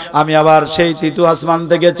গেলাম, আমি আবার সেই তৃতীয় আসমান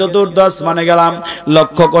থেকে চতুর্থ আসমানে গেলাম,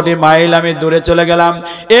 লক্ষ কোটি মাইল আমি দূরে চলে গেলাম।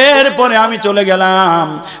 এরপরে আমি চলে গেলাম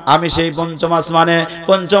আমি সেই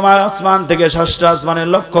পঞ্চম আসমান থেকে ষষ্ঠ আসমানে,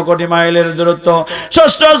 লক্ষ কোটি মাইলের দূরত্ব।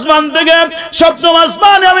 ষষ্ঠ আসমান থেকে সপ্তম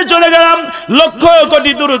আসমানে আমি চলে গেলাম, লক্ষ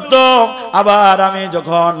কোটি দূরত্ব। আবার আমি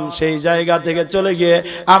যখন সেই জায়গা থেকে চলে গিয়ে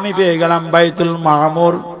আমি পেয়ে গেলাম বাইতুল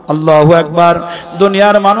মামুর। আল্লাহু আকবার।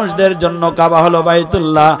 দুনিয়ার মানুষদের জন্য কাবা হলো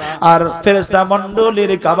বাইতুল্লাহ, আর ফেরেশতা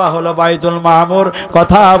মণ্ডলীর কাবা হলো বাইতুল মামুর।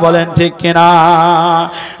 কথা বলেন ঠিক কিনা?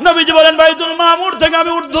 নবীজি বলেন, বাইতুল মামুর থেকে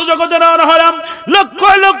আমি ঊর্ধ্ব জগতে রওনা হলাম, লক্ষ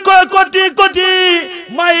লক্ষ কোটি কোটি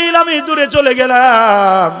মাইল আমি দূরে চলে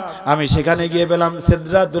গেলাম। আমি সেখানে গিয়ে পেলাম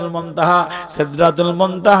সিদরাতুল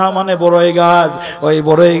মুনতাহা মানে বড়ই গাছ। ওই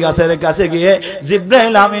বড়ই গাছের কাছে গিয়ে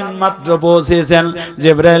জিবরাইল আমিন মাত্র পৌঁছেছেন।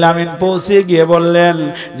 জিবরাইল আমিন পৌঁছে গিয়ে বললেন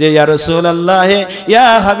যে, ইয়া রাসূলুল্লাহ, ইয়া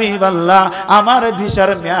হাবিবাল্লাহ, আমার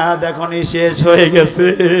ভিসার মেয়াদ এখনই শেষ হয়ে গেছে,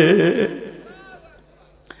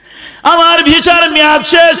 আমার ভিসার মেয়াদ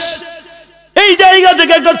শেষ। এই জায়গা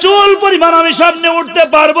থেকে একটা চুল পরিমাণ আমি সামনে উঠতে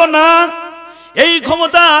পারবো না। এই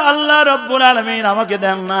ক্ষমতা আল্লাহ রাব্বুল আলামিন আমাকে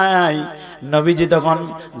দেন নাই। নবীজি তখন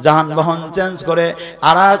যানবাহন চেঞ্জ করে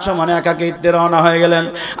আরাচমানে একাকিত্বে রওনা হয়ে গেলেন।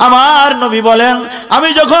 আমার নবী বলেন, আমি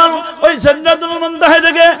যখন ওই সিদরাতুল মুনতাহা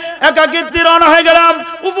থেকে একাকিত্বে রওনা হয়ে গেলাম,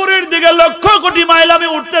 উপরের দিকে লক্ষ কোটি মাইল আমি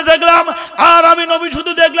উঠতে দেখলাম, আর আমি নবী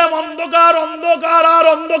শুধু দেখলাম অন্ধকার অন্ধকার আর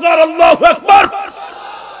অন্ধকার। আল্লাহু আকবার।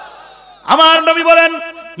 আমার নবী বলেন,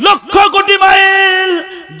 লক্ষ কোটি মাইল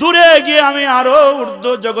দূরে গিয়ে আমি আরো ঊর্ধ্ব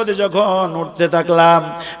জগতে যখন উঠতে থাকলাম,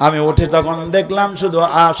 আমি উঠে তখন দেখলাম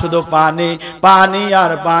শুধু পানি পানি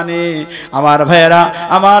আর পানি। আমার ভাইয়েরা,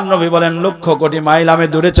 আমার নবী বলেন, লক্ষ কোটি মাইল আমি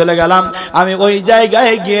দূরে চলে গেলাম, আমি ওই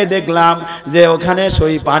জায়গায় গিয়ে দেখলাম যে ওখানে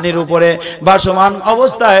সেই পানির উপরে ভাসমান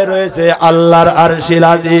অবস্থায় রয়েছে আল্লাহর আরশিল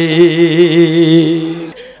আজিম।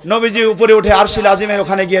 নবীজি উপরে উঠে আরশিল আজিমের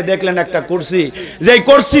ওখানে গিয়ে দেখলেন একটা কুরসি, যে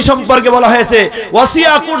কুরসি সম্পর্কে বলা হয়েছে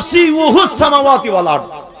ওয়াসিয়া কুরসিয়ুহুস সামাওয়াতি ওয়াল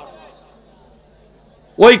আরদ।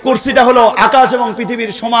 ওই কুরসিটা হলো আকাশ এবং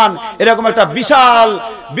পৃথিবীর সমান, এরকম একটা বিশাল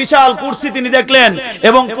বিশাল কুরসি তিনি দেখলেন।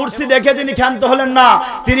 এবং কুরসি দেখে তিনি ক্ষান্ত হলেন না,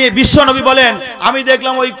 তিনি বিশ্বনবী বলেন, আমি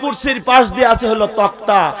দেখলাম ওই কুরসির পাশ দিয়ে আছে হলো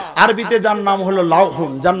তক্তা, আরবিতে যার নাম হলো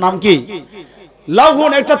লাউহুন। যার নাম কি?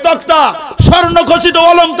 লাউহুন, একটা তক্তা, স্বর্ণ খচিত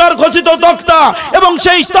অলংকার খচিত তক্তা। এবং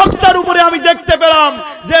সেই তক্তার উপরে আমি দেখতে পেলাম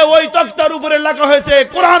যে ওই তক্তার উপরে লেখা হয়েছে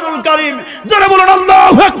কোরআনুল কারীম। জোরে বলুন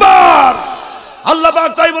আল্লাহু আকবার। আল্লাহ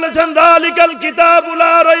পাক তাই বলেছেন, যালিকাল কিতাবু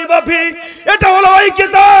লা রাইবা ফি, এটা হলো ওই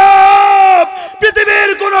কিতাব।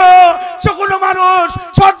 পৃথিবীর কোন মানুষ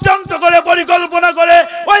ষড়যন্ত্র করে পরিকল্পনা করে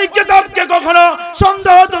ওই কিতাবকে কখনো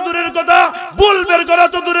সন্দেহ তো দূরের কথা, ভুল বের করা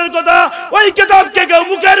তো দূরের কথা, ওই কিতাবকে কেউ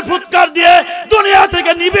মুখের ফুৎকার দিয়ে দুনিয়া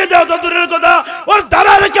থেকে নিভে দেওয়া তো দূরের কথা, ওর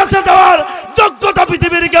দ্বারার কাছে যাওয়ার যোগ্যতা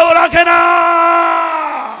পৃথিবীর কেউ রাখে না।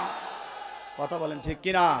 কথা বলেন ঠিক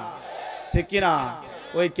কিনা? ঠিক কিনা?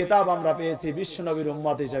 ওই কিতাব আমরা পেয়েছি বিশ্বনবীর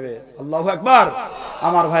উম্মত হিসেবে। আল্লাহু আকবার।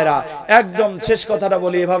 আমার ভাইরা, একদম শেষ কথাটা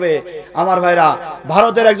বলি এভাবে, আমার ভাইরা,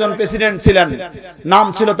 ভারতের একজন প্রেসিডেন্ট ছিলেন, নাম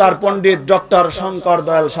ছিল তার পণ্ডিত ডক্টর শঙ্কর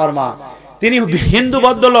দয়াল শর্মা। তিনি হিন্দু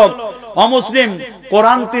ভদ্রলোক, অমুসলিম,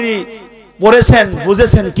 কোরআন তিনি পড়েছেন,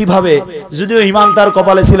 বুঝেছেন কিভাবে, যদিও ঈমান তার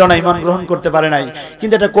কপালে ছিল না, ঈমান গ্রহণ করতে পারে নাই,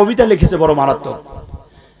 কিন্তু একটা কবিতা লিখেছে বড় মারাত্মক,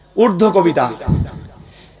 উর্দু কবিতা।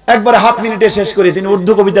 একবারে হাফ মিনিটে শেষ করি। তিনি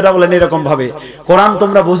উর্দু কবিতাটা বলেন এরকম ভাবে, কোরআন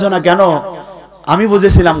তোমরা বুঝো না কেন, আমি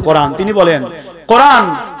বুঝেছিলাম কোরআন। তিনি বলেন, কোরআন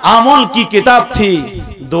আমল কি কিতাব থी,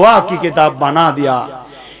 दुआ की किताब बना दिया,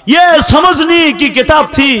 ये समझने की किताब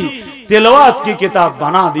थी, तिलावत की किताब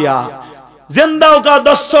बना दिया, जिंदाओं का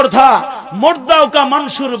दस्तूर था, मुर्दाओं का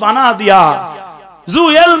मंशूर बना दिया, जो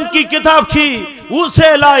इल्म की किताब थी उसे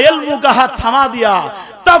ला इल्म का हाथ थमा दिया,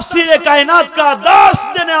 तफसीर कायनात का दर्स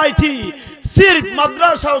देने आई थी, सिर्फ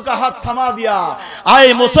मदरसाओं का हाथ थमा दिया,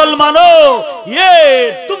 आए मुसलमानों ये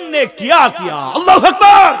तुमने क्या किया। अल्लाहु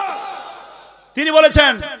আকবার। তিনি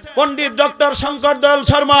বলেছেন, পণ্ডিত ডক্টর শঙ্কর দয়াল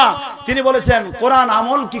শর্মা তিনি বলেছেন, কোরআন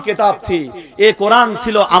আমল কি কিতাব থি, এ কোরআন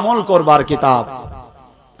ছিল আমল করবার কিতাব।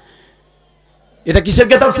 এটা কিসের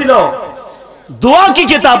কিতাব ছিল? দোয়া কি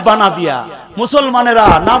কিতাব বানা দিয়া মুসলমানেরা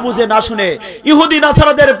না বুঝে না শুনে ইহুদি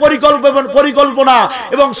নাসারাদের পরিকল্পনা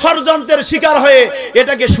এবং ষড়যন্ত্রের শিকার হয়ে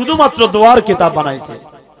এটাকে শুধুমাত্র দোয়ার কিতাব বানাইছে।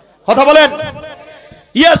 কথা বলেন,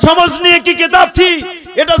 ইয়ে সমঝ নিয়ে কি কিতাব থি,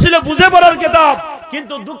 এটা ছিল বুঝে পড়ার কিতাব,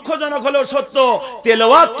 কিন্তু দুঃখজনক হলেও সত্য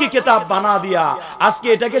তেলাওয়াত কি কিতাব বানা দিয়া আজকে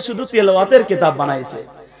এটাকে শুধু তেলাওয়াতের কিতাব বানাইছে।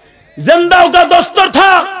 জিন্দাও কা দস্তর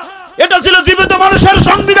থা, এটা ছিল জীবিত মানুষের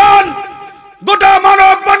সংবিধান, গোটা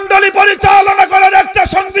মানব মণ্ডলী পরিচালনা করার একটা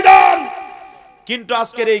সংবিধান, কিন্তু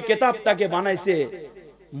আজকের এই কিতাবটাকে বানাইছে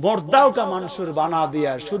মর্দাও কা মানুষের বানা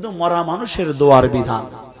দিয়া শুধু মরা মানুষের দোয়ার বিধান।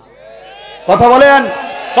 কথা বলেন,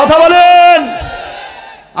 কথা বলেন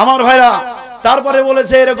আমার ভাইরা। তারপরে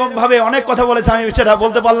বলেছে এরকম ভাবে অনেক কথা বলেছে, আমি সেটা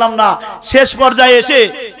বলতে পারলাম না। শেষ পর্যায়ে এসে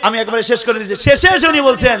আমি একবারে শেষ করে দিয়েছি। শেষে এসে উনি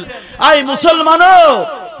বলছেন, আই মুসলমানো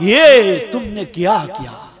ये तुमने क्या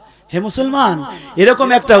किया, হে মুসলমান, এরকম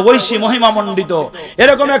একটা ঐশী মহিমা মণ্ডিত,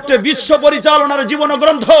 এরকম একটা বিশ্ব পরিচালনার জীবন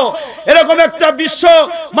গ্রন্থ, এরকম একটা বিশ্ব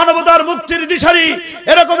মানবতার মুক্তির দিশারি,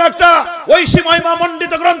 এরকম একটা ঐশী মহিমা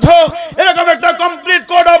মণ্ডিত গ্রন্থ, এরকম একটা complete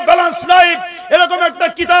code of balance life, এরকম একটা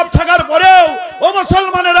কিতাব থাকার পরেও ও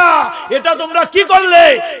মুসলমানেরা এটা তোমরা কি করলে?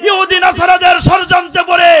 ইহুদি নাসারাদের ষড়যন্ত্রে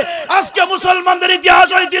পড়ে আজকে মুসলমানদের ইতিহাস,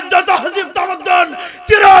 ঐতিহ্য, তাহজিব, তামাদ্দুন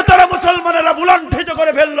চিরতরে মুসলমানেরা ভুলণ্ঠিত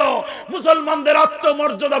করে ফেললো। মুসলমানদের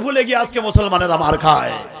আত্মমর্যাদা ভুলে গিয়ে আজকে মুসলমানেরা মার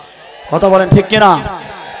খায়। কথা বলেন ঠিক কিনা?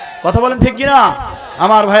 কথা বলেন ঠিক কিনা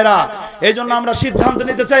আমার ভাইরা? এই জন্য আমরা সিদ্ধান্ত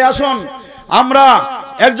নিতে চাই, আসুন আমরা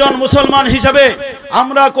একজন মুসলমান হিসাবে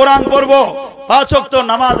আমরা কোরআন পড়ব, 5 ওয়াক্ত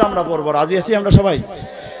নামাজ আমরা পড়ব। রাজি আছি আমরা সবাই?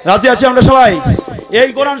 রাজি আছি আমরা সবাই? এই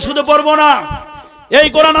কোরআন শুধু পড়ব না, এই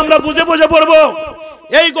কোরআন আমরা বুঝে বুঝে পড়ব।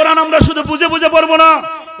 এই কোরআন আমরা শুধু বুঝে বুঝে পড়ব না,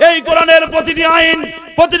 এই কোরআনের প্রতিটি আইন,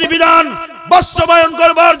 প্রতিটি বিধান বাস্তবায়ন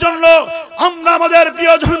করবার জন্য আমরা আমাদের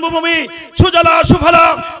প্রিয় জন্মভূমি সুজলা সুফলা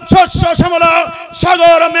শস্য শ্যামলা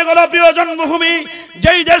সাগর মেঘলা প্রিয় জন্মভূমি,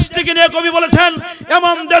 যেই দেশটিকে নিয়ে কবি বলেছেন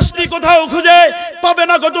এমন দেশটি কোথাও খুঁজে পাবে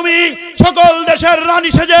না গো তুমি, সকল দেশের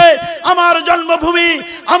রানী সেজে আমার জন্মভূমি,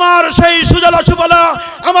 আমার সেই সুজলা সুফলা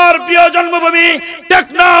আমার প্রিয় জন্মভূমি,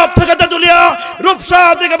 টেকনাফ থেকে তেতুলিয়া, রূপসা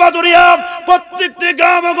থেকে বাদুরিয়া, প্রত্যেকটি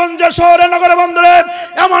গ্রামগঞ্জে শহরে নগরে বন্দরে,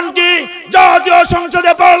 এমনকি জাতীয়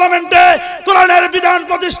সংসদে পার্লামেন্টে কোরআনের বিধান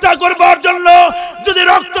প্রতিষ্ঠা করবার জন্য যদি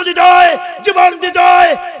রক্ত দিতে হয়, জীবন দিতে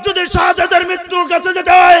হয়, যদি শাহাদাতের মৃত্যুর কাছে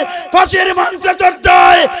যেতে হয়, ফাঁসির মঞ্চে চড়তে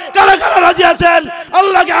হয়, কারা কারা রাজি আছেন?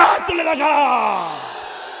 আল্লাহকে হাত তুলে দেখা।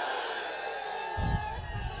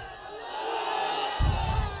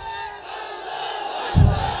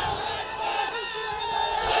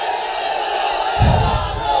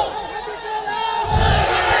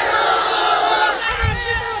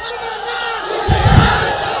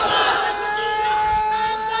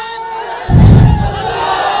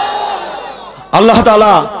 আল্লাহ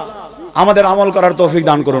তাআলা আমাদের আমল করার তৌফিক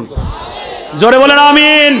দান করুন। জোরে বলেন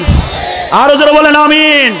আমিন, আরো জোরে বলেন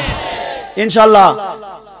আমিন। ইনশাআল্লাহ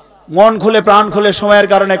মন খুলে প্রাণ খুলে সময়ের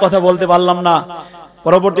কারণে কথা বলতে পারলাম না,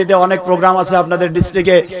 পরবর্তীতে অনেক প্রোগ্রাম আছে আপনাদের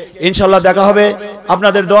ডিস্ট্রিক্টে, ইনশাআল্লাহ দেখা হবে।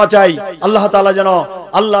 আপনাদের দোয়া চাই আল্লাহ তাআলা যেন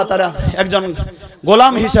আল্লাহ তাআলা একজন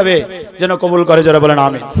গোলাম হিসেবে যেন কবুল করে। জোরে বলেন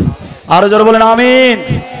আমিন, আরো জোরে বলেন আমিন।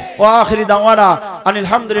 ওয়া আখিরি দাওয়ানা আনিল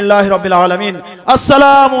হামদুলিল্লাহি রাব্বিল আলামিন।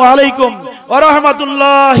 আসসালামু আলাইকুম ওয়া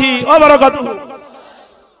রাহমাতুল্লাহি ওয়া বারাকাতুহু।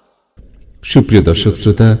 সুপ্রিয় দর্শক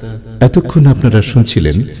শ্রোতা, এতক্ষণ আপনারা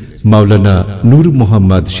শুনছিলেন মাওলানা নূর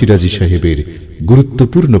মোহাম্মদ সিরাজি সাহেবের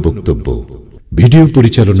গুরুত্বপূর্ণ বক্তব্য। ভিডিও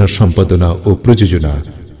পরিচালনা, সম্পাদনা ও প্রযোজনা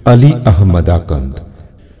আলী আহমদ আকন্দ।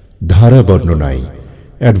 ধারা বর্ণনায়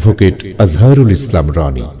অ্যাডভোকেট আজহারুল ইসলাম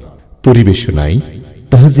রনি। পরিবেশনায়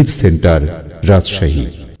তাহজিব সেন্টার, রাজশাহী।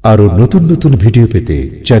 আরো নতুন নতুন ভিডিও পেতে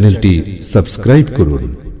চ্যানেলটি সাবস্ক্রাইব করুন।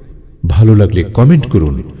 ভালো লাগলে কমেন্ট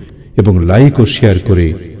করুন এবং লাইক ও শেয়ার করে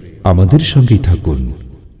আমাদের সঙ্গেই থাকুন।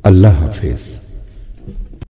 আল্লাহ হাফেজ।